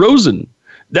trade Rosen.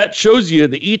 That shows you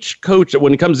that each coach,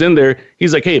 when he comes in there,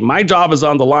 he's like, hey, my job is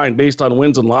on the line based on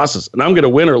wins and losses, and I'm going to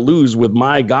win or lose with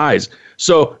my guys.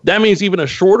 So that means even a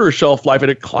shorter shelf life.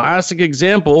 And a classic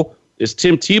example is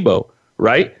Tim Tebow,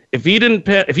 right? If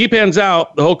he pans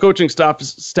out, the whole coaching staff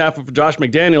of Josh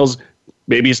McDaniels,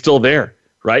 maybe he's still there,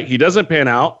 right? He doesn't pan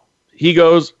out. He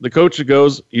goes, the coach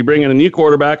goes, you bring in a new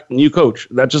quarterback, new coach.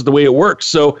 That's just the way it works.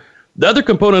 So the other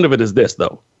component of it is this,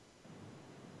 though.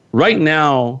 Right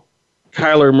now,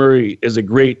 Kyler Murray is a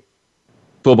great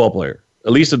football player,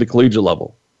 at least at the collegiate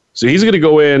level. So he's going to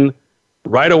go in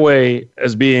right away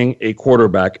as being a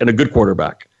quarterback and a good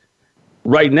quarterback.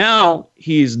 Right now,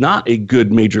 he's not a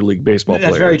good Major League Baseball player.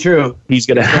 That's very true. He's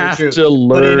going to have to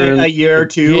learn. Put in a year or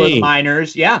two of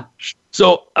minors. Yeah.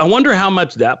 So I wonder how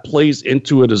much that plays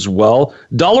into it as well.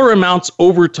 Dollar amounts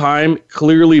over time,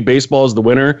 clearly baseball is the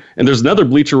winner. And there's another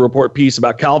Bleacher Report piece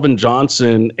about Calvin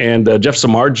Johnson and Jeff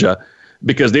Samardzija,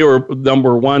 because they were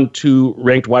number 1, 2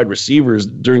 ranked wide receivers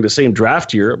during the same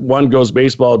draft year. One goes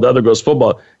baseball, the other goes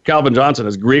football. Calvin Johnson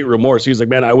has great remorse. He's like,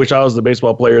 man, I wish I was the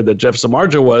baseball player that Jeff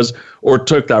Samardzija was, or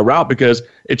took that route, because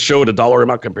it showed a dollar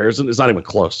amount comparison. It's not even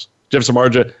close. Jeff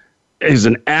Samardzija is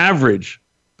an average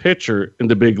pitcher in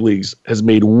the big leagues, has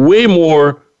made way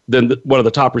more than one of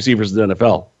the top receivers in the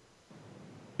NFL.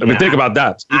 I mean, think about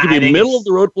that. You could be a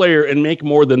middle-of-the-road player and make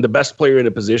more than the best player in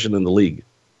a position in the league.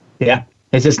 Yeah.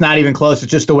 It's just not even close.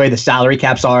 It's just the way the salary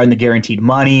caps are and the guaranteed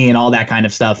money and all that kind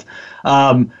of stuff.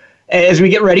 As we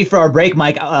get ready for our break,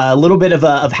 Mike, a little bit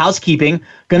of housekeeping.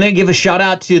 Going to give a shout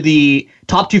out to the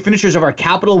top 2 finishers of our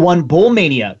Capital One Bowl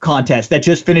Mania contest that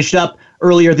just finished up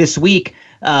earlier this week.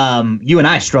 You and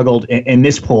I struggled in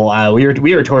this pool. We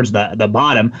were towards the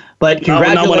bottom, but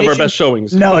congratulations. Not one of our best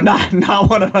showings. No, not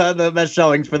one of the best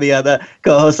showings for the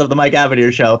co-host of the Mike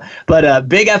Abadir Show. But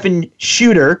Big Effin'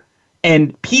 Shooter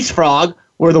and Peace Frog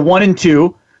were the 1 and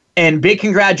 2, and big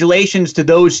congratulations to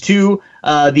those two.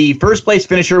 The first place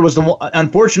finisher was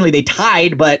unfortunately they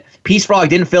tied, but Peace Frog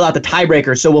didn't fill out the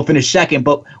tiebreaker, so we'll finish second.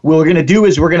 But what we're gonna do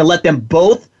is we're gonna let them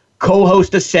both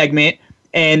co-host a segment,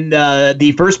 and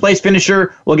the first place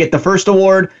finisher will get the first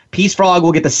award. Peace Frog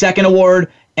will get the second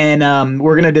award, and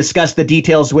we're gonna discuss the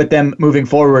details with them moving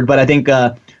forward. But I think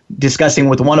discussing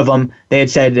with one of them, they had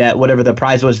said that whatever the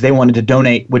prize was, they wanted to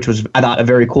donate, which was, I thought, a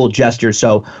very cool gesture.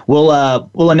 So we'll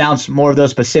announce more of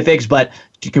those specifics, but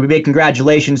big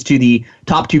congratulations to the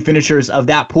top 2 finishers of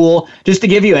that pool. Just to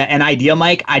give you an idea,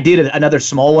 Mike, I did another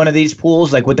small one of these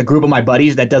pools, like with a group of my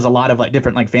buddies that does a lot of like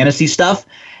different like fantasy stuff,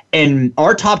 and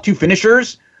our top 2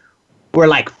 finishers were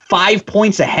like 5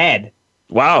 points ahead.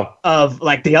 Wow. Of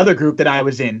like the other group that I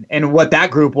was in and what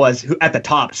that group was at the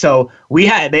top. So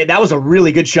that was a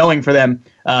really good showing for them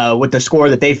with the score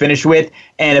that they finished with.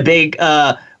 And a big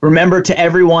remember to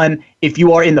everyone, if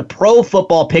you are in the pro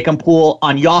football pick'em pool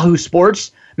on Yahoo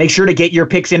Sports, make sure to get your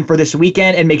picks in for this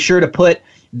weekend and make sure to put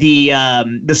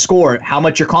the score, how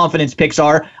much your confidence picks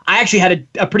are. I actually had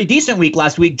a pretty decent week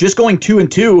last week, just going 2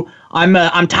 and 2.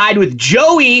 I'm tied with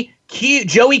Joey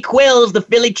Quills, the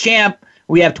Philly champ.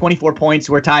 We have 24 points.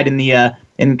 We're tied in the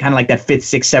in kind of like that 5th,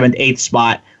 6th, 7th, 8th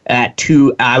spot at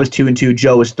 2. I was 2 and 2.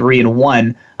 Joe was 3 and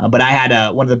 1. But I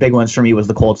had one of the big ones for me was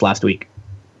the Colts last week.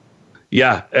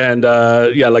 Yeah, and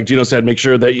like Gino said, make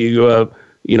sure that you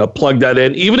plug that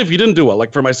in. Even if you didn't do well,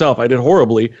 like for myself, I did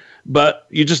horribly. But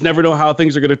you just never know how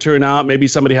things are going to turn out. Maybe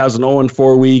somebody has an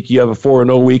 0-4 week, you have a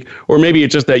 4-0 week, or maybe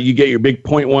it's just that you get your big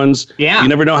point ones. Yeah. You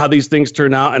never know how these things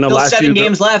turn out. I know last 7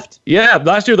 games left. Yeah,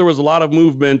 last year there was a lot of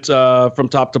movement from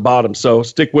top to bottom, so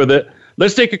stick with it.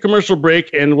 Let's take a commercial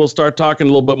break, and we'll start talking a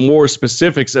little bit more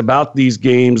specifics about these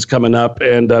games coming up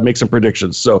and make some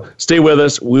predictions. So stay with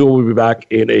us. We will be back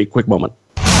in a quick moment.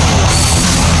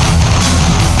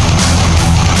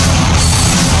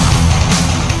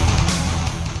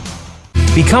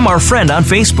 Become our friend on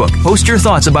Facebook. Post your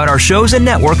thoughts about our shows and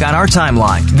network on our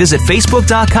timeline. Visit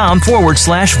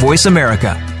Facebook.com/Voice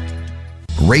America.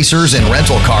 Racers and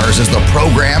Rental Cars is the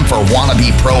program for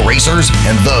wannabe pro racers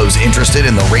and those interested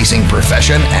in the racing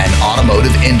profession and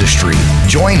automotive industry.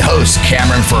 Join hosts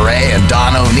Cameron Ferre and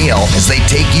Don O'Neill as they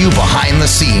take you behind the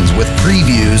scenes with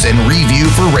previews and review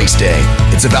for race day.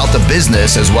 It's It's about the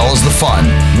business as well as the fun.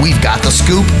 We've got the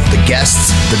scoop, the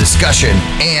guests, the discussion,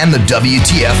 and the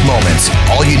WTF moments.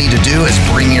 All you need to do is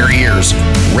bring your ears.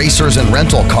 Racers and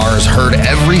Rental Cars heard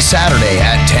every Saturday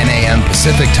at 10 a.m.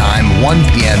 Pacific Time, 1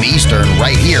 p.m. Eastern,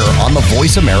 right here on the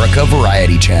Voice America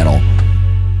Variety Channel.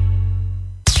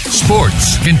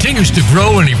 Sports continues to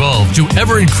grow and evolve to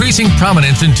ever-increasing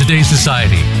prominence in today's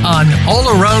society. On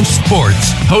All Around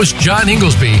Sports, host John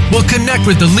Inglesby will connect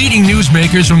with the leading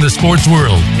newsmakers from the sports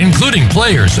world, including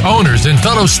players, owners, and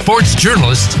fellow sports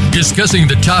journalists, discussing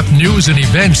the top news and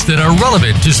events that are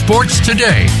relevant to sports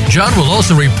today. John will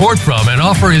also report from and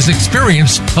offer his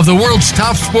experience of the world's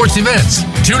top sports events.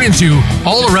 Tune into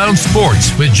All Around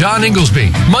Sports with John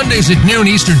Inglesby, Mondays at noon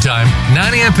Eastern Time,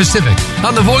 9 a.m. Pacific,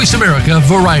 on the Voice America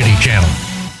Variety Channel.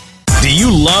 Do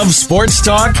you love sports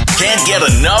talk? Can't get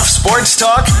enough sports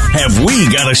talk? Have we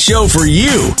got a show for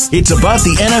you? It's about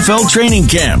the NFL training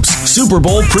camps, Super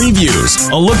Bowl previews,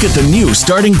 a look at the new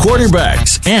starting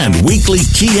quarterbacks, and weekly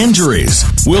key injuries.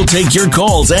 We'll take your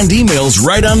calls and emails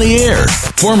right on the air.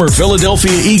 Former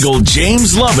Philadelphia Eagle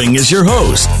James Loving is your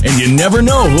host, and you never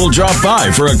know who'll drop by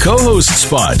for a co-host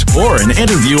spot or an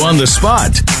interview on the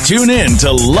spot. Tune in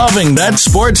to Loving That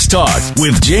Sports Talk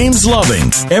with James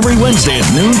Loving every Wednesday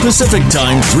at noon Pacific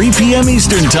Time, 3 p.m.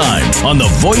 Eastern Time on the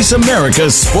Voice America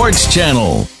Sports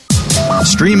Channel.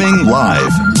 Streaming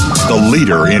live, the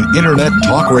leader in Internet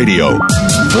talk radio,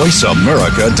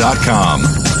 voiceamerica.com.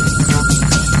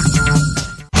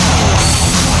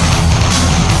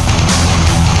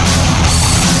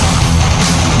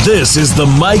 This is the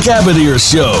Mike Abadir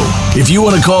Show. If you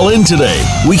want to call in today,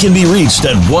 we can be reached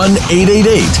at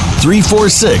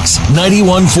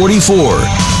 1-888-346-9144.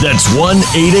 That's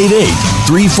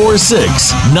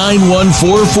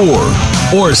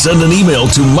 1-888-346-9144. Or send an email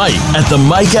to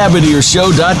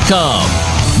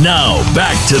mike@themikeabadirshow.com. Now,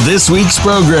 back to this week's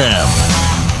program.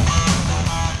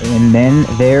 And then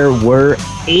there were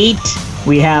 8.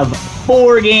 We have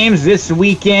 4 games this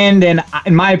weekend, and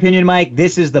in my opinion, Mike,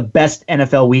 this is the best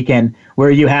NFL weekend where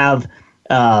you have,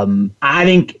 I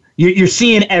think you're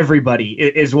seeing everybody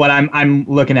is what I'm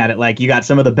looking at it like. You got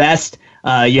some of the best.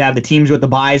 You have the teams with the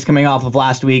buys coming off of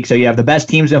last week, so you have the best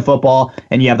teams in football,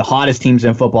 and you have the hottest teams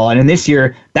in football. And in this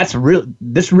year,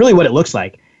 this really what it looks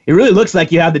like. It really looks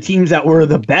like you have the teams that were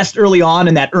the best early on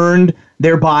and that earned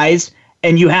their buys,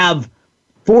 and you have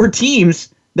 4 teams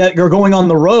that are going on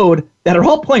the road that are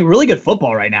all playing really good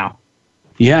football right now.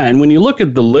 Yeah, and when you look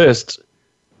at the list,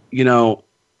 you know,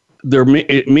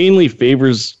 it mainly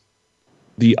favors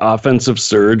the offensive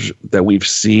surge that we've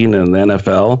seen in the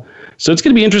NFL. So it's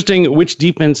going to be interesting which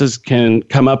defenses can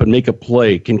come up and make a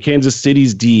play. Can Kansas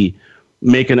City's D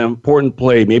make an important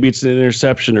play? Maybe it's an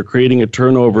interception or creating a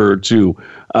turnover or two.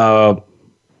 You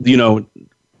know,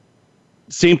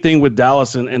 same thing with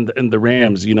Dallas and the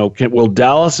Rams. You know, will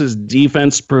Dallas's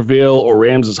defense prevail or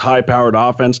Rams' high-powered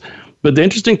offense? But the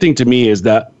interesting thing to me is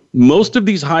that most of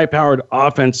these high-powered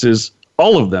offenses,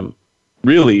 all of them,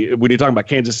 really, when you're talking about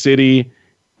Kansas City,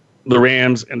 the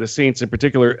Rams, and the Saints in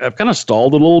particular, have kind of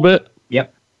stalled a little bit.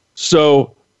 Yep.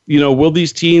 So, you know, will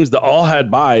these teams that all had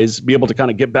buys be able to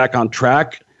kind of get back on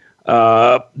track?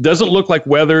 Doesn't look like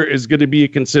weather is going to be a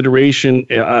consideration.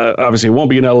 Obviously, it won't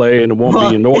be in LA and it won't be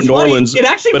in New Orleans. It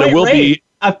actually but might it will rain,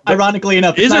 be. Ironically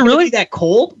enough, Is it's it not really be that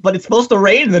cold? But it's supposed to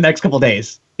rain in the next couple of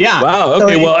days. Yeah. Wow.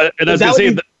 Okay. So well, and as I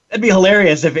say, that'd be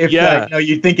hilarious if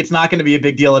you think it's not going to be a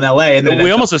big deal in LA. And then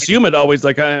we almost assume it always.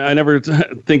 Like I never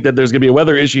think that there's going to be a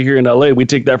weather issue here in LA. We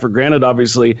take that for granted,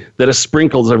 obviously, that it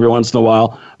sprinkles every once in a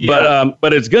while. Yeah.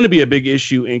 But it's going to be a big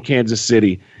issue in Kansas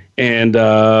City. And,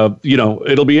 you know,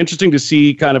 it'll be interesting to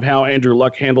see kind of how Andrew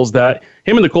Luck handles that.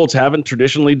 Him and the Colts haven't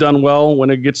traditionally done well when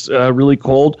it gets really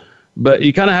cold. But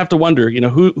you kind of have to wonder, you know,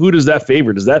 who does that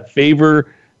favor? Does that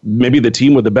favor maybe the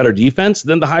team with a better defense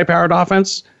than the high-powered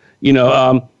offense? You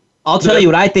know, I'll tell you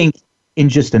what I think in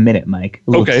just a minute, Mike.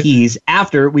 A little tease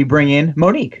after we bring in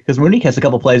Monique, because Monique has a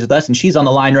couple plays with us, and she's on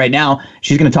the line right now.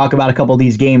 She's going to talk about a couple of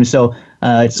these games. So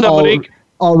it's all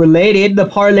related. The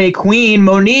Parlay Queen,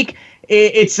 Monique.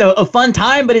 It's a fun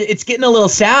time, but it's getting a little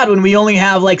sad when we only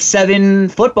have like 7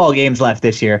 football games left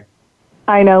this year.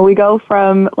 I know. We go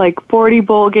from like 40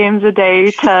 bowl games a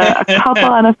day to a couple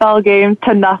NFL games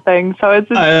to nothing. So it's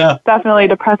definitely a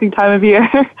depressing time of year.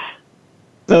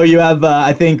 So you have,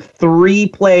 I think, 3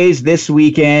 plays this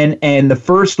weekend, and the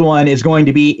first one is going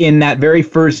to be in that very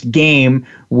first game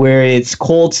where it's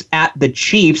Colts at the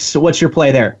Chiefs. So what's your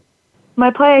play there? My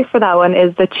play for that one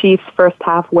is the Chiefs' first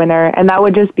half winner, and that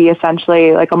would just be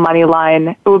essentially like a money line.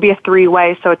 It would be a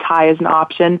three-way, so a tie is an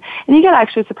option. And you get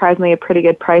actually surprisingly a pretty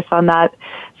good price on that.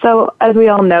 So as we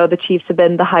all know, the Chiefs have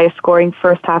been the highest scoring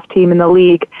first half team in the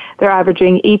league. They're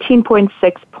averaging 18.6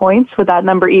 points, with that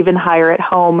number even higher at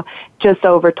home, just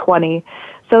over 20.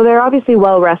 So they're obviously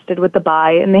well rested with the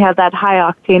bye, and they have that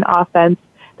high-octane offense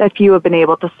that few have been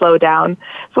able to slow down.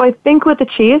 So I think with the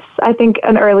Chiefs, I think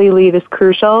an early lead is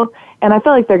crucial, and I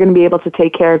feel like they're going to be able to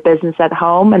take care of business at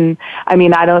home. And, I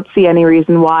mean, I don't see any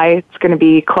reason why it's going to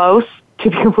be close, to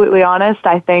be completely honest.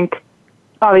 I think,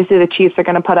 obviously, the Chiefs are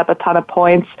going to put up a ton of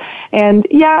points. And,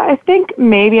 yeah, I think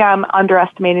maybe I'm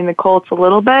underestimating the Colts a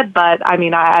little bit, but, I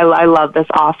mean, I love this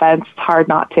offense. It's hard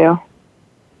not to.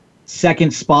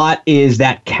 Second spot is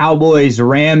that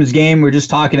Cowboys-Rams game we're just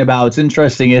talking about. What's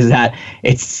interesting is that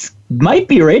it's might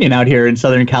be raining out here in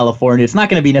Southern California. It's not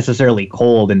going to be necessarily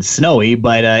cold and snowy,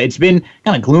 but it's been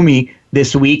kind of gloomy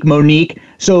this week, Monique.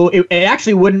 So it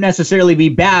actually wouldn't necessarily be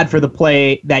bad for the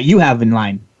play that you have in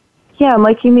line. Yeah, I'm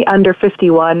liking the under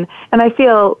 51, and I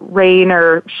feel rain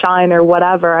or shine or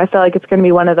whatever, I feel like it's going to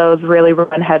be one of those really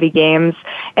run-heavy games.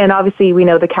 And obviously, we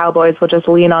know the Cowboys will just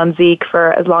lean on Zeke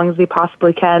for as long as they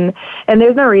possibly can, and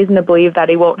there's no reason to believe that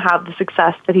he won't have the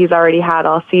success that he's already had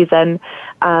all season.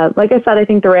 Like I said, I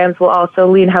think the Rams will also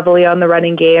lean heavily on the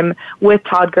running game with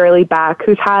Todd Gurley back,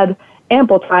 who's had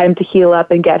ample time to heal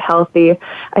up and get healthy.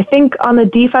 I think on the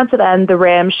defensive end, the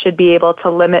Rams should be able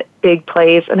to limit big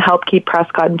plays and help keep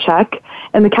Prescott in check.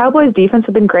 And the Cowboys' defense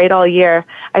have been great all year.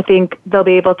 I think they'll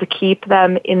be able to keep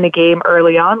them in the game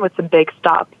early on with some big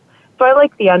stops. So I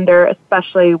like the under,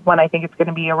 especially when I think it's going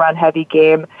to be a run-heavy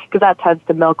game, because that tends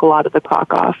to milk a lot of the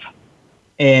clock off.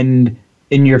 And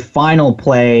in your final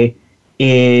play,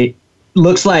 it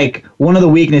looks like one of the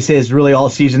weaknesses really all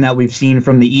season that we've seen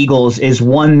from the Eagles is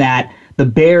one that the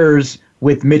Bears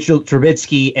with Mitchell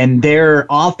Trubisky and their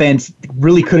offense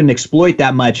really couldn't exploit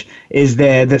that much, is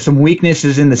there's some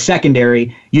weaknesses in the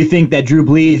secondary. You think that Drew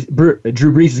Brees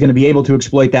is going to be able to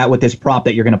exploit that with this prop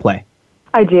that you're going to play?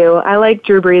 I do. I like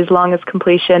Drew Brees' longest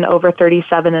completion over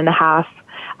 37.5.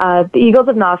 The Eagles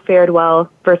have not fared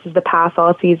well versus the pass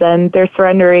all season. They're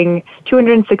surrendering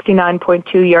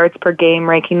 269.2 yards per game,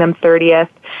 ranking them 30th.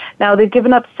 Now, they've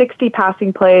given up 60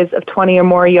 passing plays of 20 or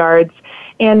more yards,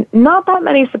 and not that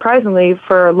many, surprisingly,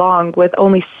 for long, with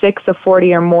only 6 of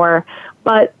 40 or more.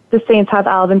 But the Saints have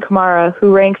Alvin Kamara,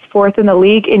 who ranks 4th in the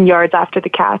league in yards after the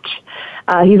catch.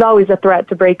 He's always a threat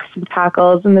to break some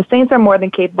tackles, and the Saints are more than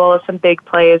capable of some big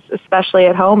plays, especially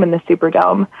at home in the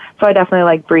Superdome. So I definitely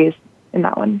like Brees in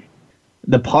that one.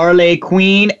 The Parlay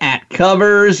Queen at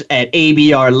Covers at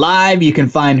ABR Live. You can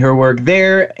find her work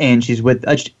there, and she's with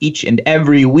us each and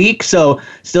every week. So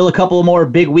still a couple more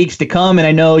big weeks to come, and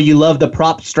I know you love the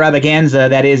prop extravaganza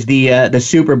that is the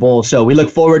Super Bowl. So we look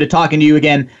forward to talking to you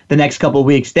again the next couple of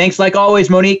weeks. Thanks like always,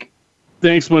 Monique.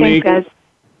 Thanks, Monique. Thanks, guys.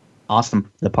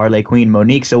 Awesome. The Parlay Queen,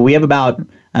 Monique. So we have about,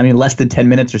 less than 10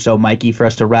 minutes or so, Mikey, for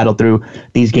us to rattle through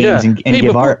these games and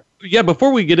give our... Yeah,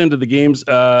 before we get into the games,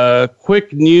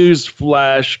 quick news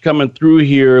flash coming through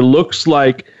here. Looks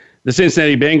like the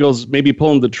Cincinnati Bengals may be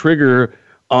pulling the trigger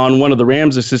on one of the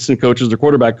Rams assistant coaches, their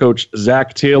quarterback coach,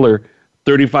 Zach Taylor,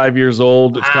 35 years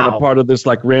old. It's kind of part of this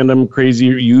random crazy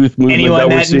youth movement. Anyone that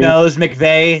we're seeing. knows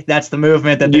McVay, that's the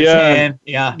movement that they're saying.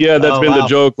 Yeah, that's been the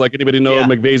joke. Like anybody knows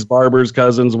McVay's barbers,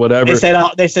 cousins, whatever.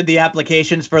 They said the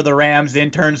applications for the Rams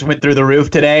interns went through the roof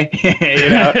today.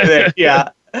 Yeah.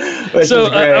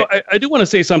 So I do want to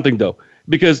say something, though,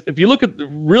 because if you look at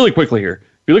really quickly here,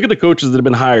 if you look at the coaches that have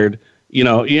been hired,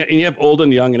 and you have old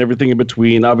and young and everything in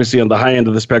between. Obviously, on the high end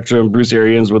of the spectrum, Bruce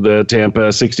Arians with the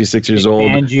Tampa, 66 years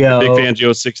old. Big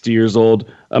Fangio, 60 years old.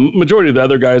 Majority of the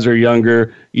other guys are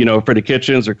younger. Teddie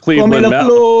Kitchens or Cleveland, Matt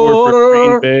LaFleur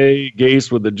for Green Bay,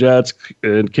 Gase with the Jets,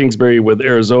 and Kingsbury with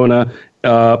Arizona.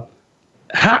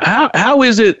 How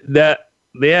is it that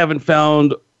they haven't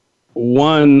found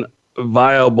one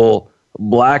viable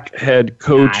black head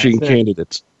coaching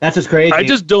candidates? That's just crazy. I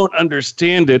just don't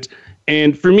understand it.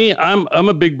 And for me, I'm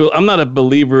not a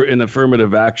believer in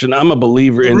affirmative action. I'm a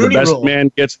believer in the best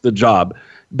man gets the job.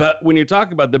 But when you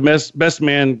talk about the best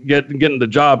man getting the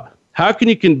job, how can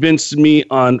you convince me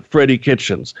on Freddie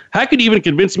Kitchens? How can you even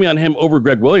convince me on him over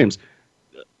Greg Williams?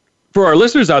 For our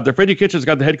listeners out there, Freddie Kitchens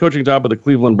got the head coaching job of the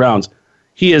Cleveland Browns.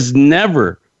 He has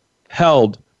never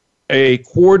held a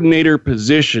coordinator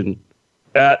position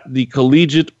at the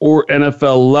collegiate or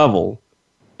NFL level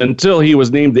until he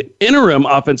was named the interim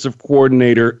offensive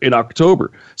coordinator in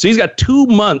October. So he's got 2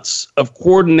 months of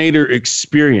coordinator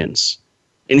experience,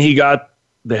 and he got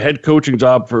the head coaching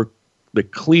job for the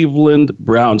Cleveland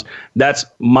Browns. That's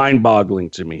mind-boggling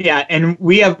to me. Yeah, and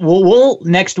we'll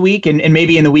next week and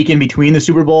maybe in the weekend between the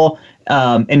Super Bowl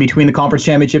and between the conference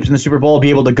championships and the Super Bowl, be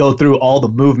able to go through all the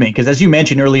movement. Because as you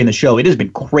mentioned early in the show, it has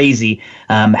been crazy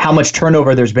how much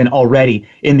turnover there's been already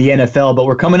in the NFL. But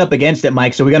we're coming up against it,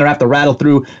 Mike, so we're going to have to rattle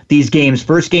through these games.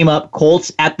 First game up,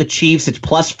 Colts at the Chiefs. It's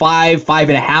plus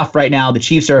 5.5 right now. The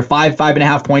Chiefs are a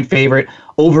 5.5 point favorite,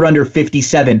 over under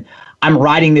 57. I'm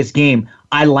riding this game.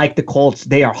 I like the Colts.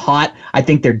 They are hot. I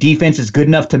think their defense is good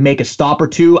enough to make a stop or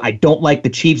two. I don't like the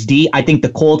Chiefs' D. I think the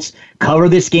Colts cover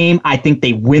this game. I think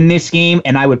they win this game,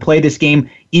 and I would play this game,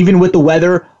 even with the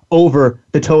weather, over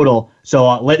the total.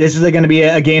 So this is going to be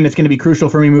a game that's going to be crucial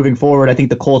for me moving forward. I think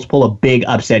the Colts pull a big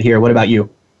upset here. What about you?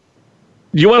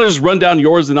 You want to just run down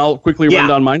yours and I'll quickly run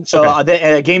down mine? So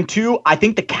game 2, I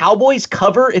think the Cowboys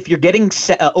cover if you're getting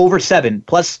over 7,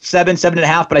 plus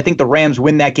 7.5, but I think the Rams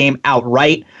win that game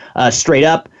outright, straight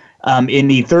up. In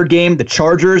the third game, the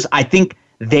Chargers, I think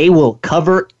they will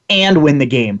cover and win the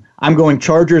game. I'm going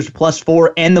Chargers plus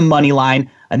 4 and the money line,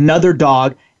 another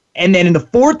dog. And then in the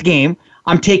fourth game,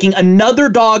 I'm taking another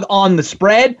dog on the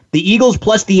spread, the Eagles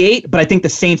plus the 8, but I think the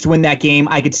Saints win that game.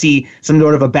 I could see some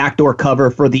sort of a backdoor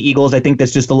cover for the Eagles. I think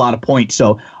that's just a lot of points.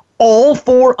 So all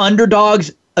 4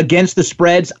 underdogs against the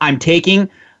spreads I'm taking,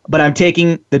 but I'm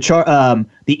taking the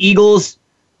Eagles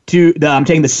I'm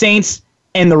taking the Saints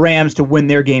and the Rams to win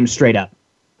their game straight up.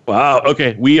 Wow.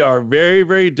 Okay. We are very,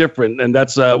 very different, and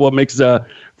that's what makes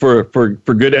for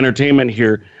good entertainment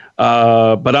here.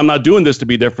 But I'm not doing this to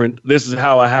be different. This is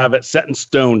how I have it set in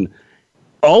stone.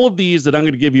 All of these that I'm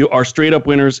going to give you are straight up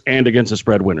winners and against the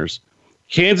spread winners.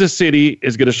 Kansas City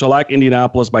is going to shellac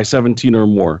Indianapolis by 17 or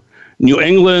more. New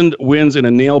England wins in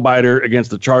a nail biter against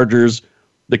the Chargers.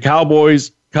 The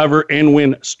Cowboys cover and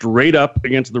win straight up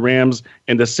against the Rams,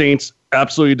 and the Saints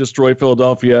absolutely destroy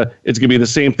Philadelphia. It's going to be the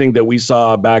same thing that we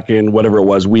saw back in whatever it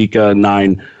was, week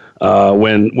 9.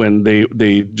 When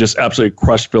they just absolutely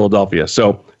crushed Philadelphia.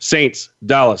 So Saints,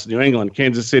 Dallas, New England,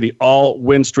 Kansas City all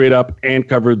win straight up and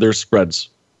cover their spreads.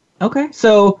 Okay,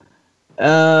 so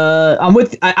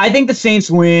I think the Saints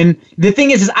win. The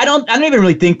thing is I don't even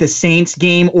really think the Saints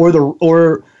game or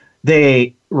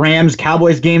the Rams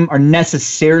Cowboys game are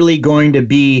necessarily going to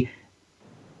be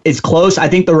is close. I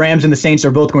think the Rams and the Saints are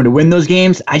both going to win those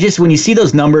games. When you see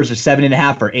those numbers of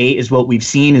 7.5 or 8 is what we've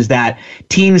seen, is that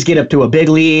teams get up to a big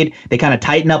lead, they kind of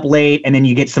tighten up late, and then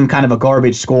you get some kind of a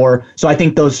garbage score. So I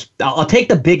think I'll take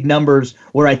the big numbers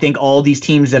where I think all these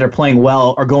teams that are playing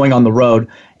well are going on the road.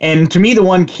 And to me, the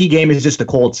one key game is just the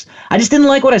Colts. I just didn't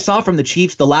like what I saw from the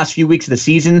Chiefs the last few weeks of the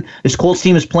season. This Colts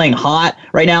team is playing hot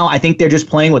right now. I think they're just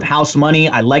playing with house money.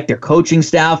 I like their coaching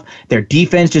staff. Their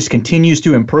defense just continues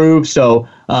to improve. So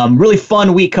really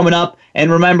fun week coming up.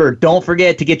 And remember, don't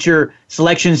forget to get your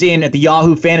selections in at the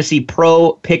Yahoo Fantasy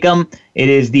Pro Pick'em. It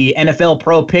is the NFL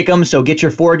Pro Pick'em. So get your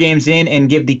 4 games in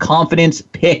and give the confidence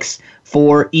picks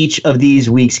for each of these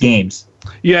week's games.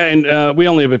 Yeah, and we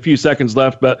only have a few seconds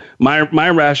left, but my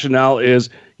rationale is,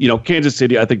 Kansas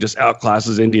City, I think, just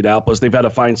outclasses Indianapolis. They've had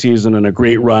a fine season and a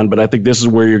great run, but I think this is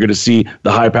where you're going to see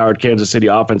the high-powered Kansas City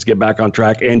offense get back on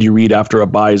track. Andy Reid, after a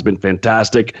bye, has been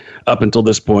fantastic up until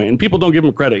this point, and people don't give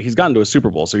him credit. He's gotten to a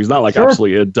Super Bowl, so he's not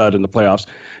absolutely a dud in the playoffs.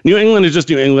 New England is just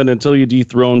New England until you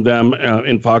dethrone them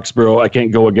in Foxborough. I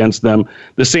can't go against them.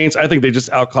 The Saints, I think they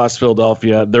just outclass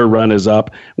Philadelphia. Their run is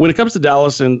up. When it comes to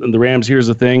Dallas and the Rams, here's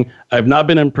the thing. I've not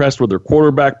been impressed with their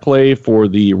quarterback play for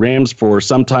the Rams for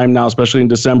some time now, especially in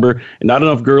December. And I don't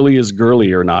know if Gurley is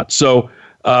Gurley or not. So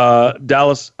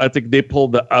Dallas, I think they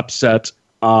pulled the upset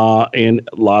in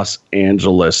Los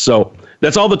Angeles. So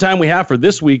that's all the time we have for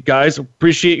this week, guys.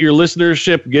 Appreciate your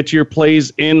listenership. Get your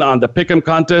plays in on the Pick'em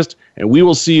contest, and we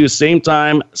will see you same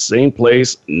time, same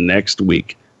place next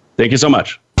week. Thank you so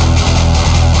much.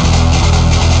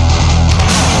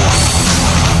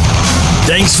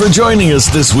 Thanks for joining us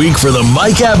this week for the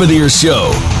Mike Abadir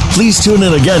Show. Please tune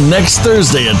in again next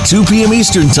Thursday at 2 p.m.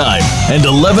 Eastern Time and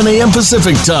 11 a.m.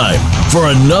 Pacific Time for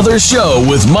another show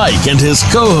with Mike and his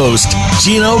co-host,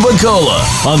 Gino Bacola,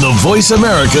 on the Voice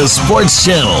America Sports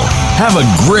Channel. Have a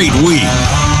great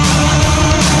week.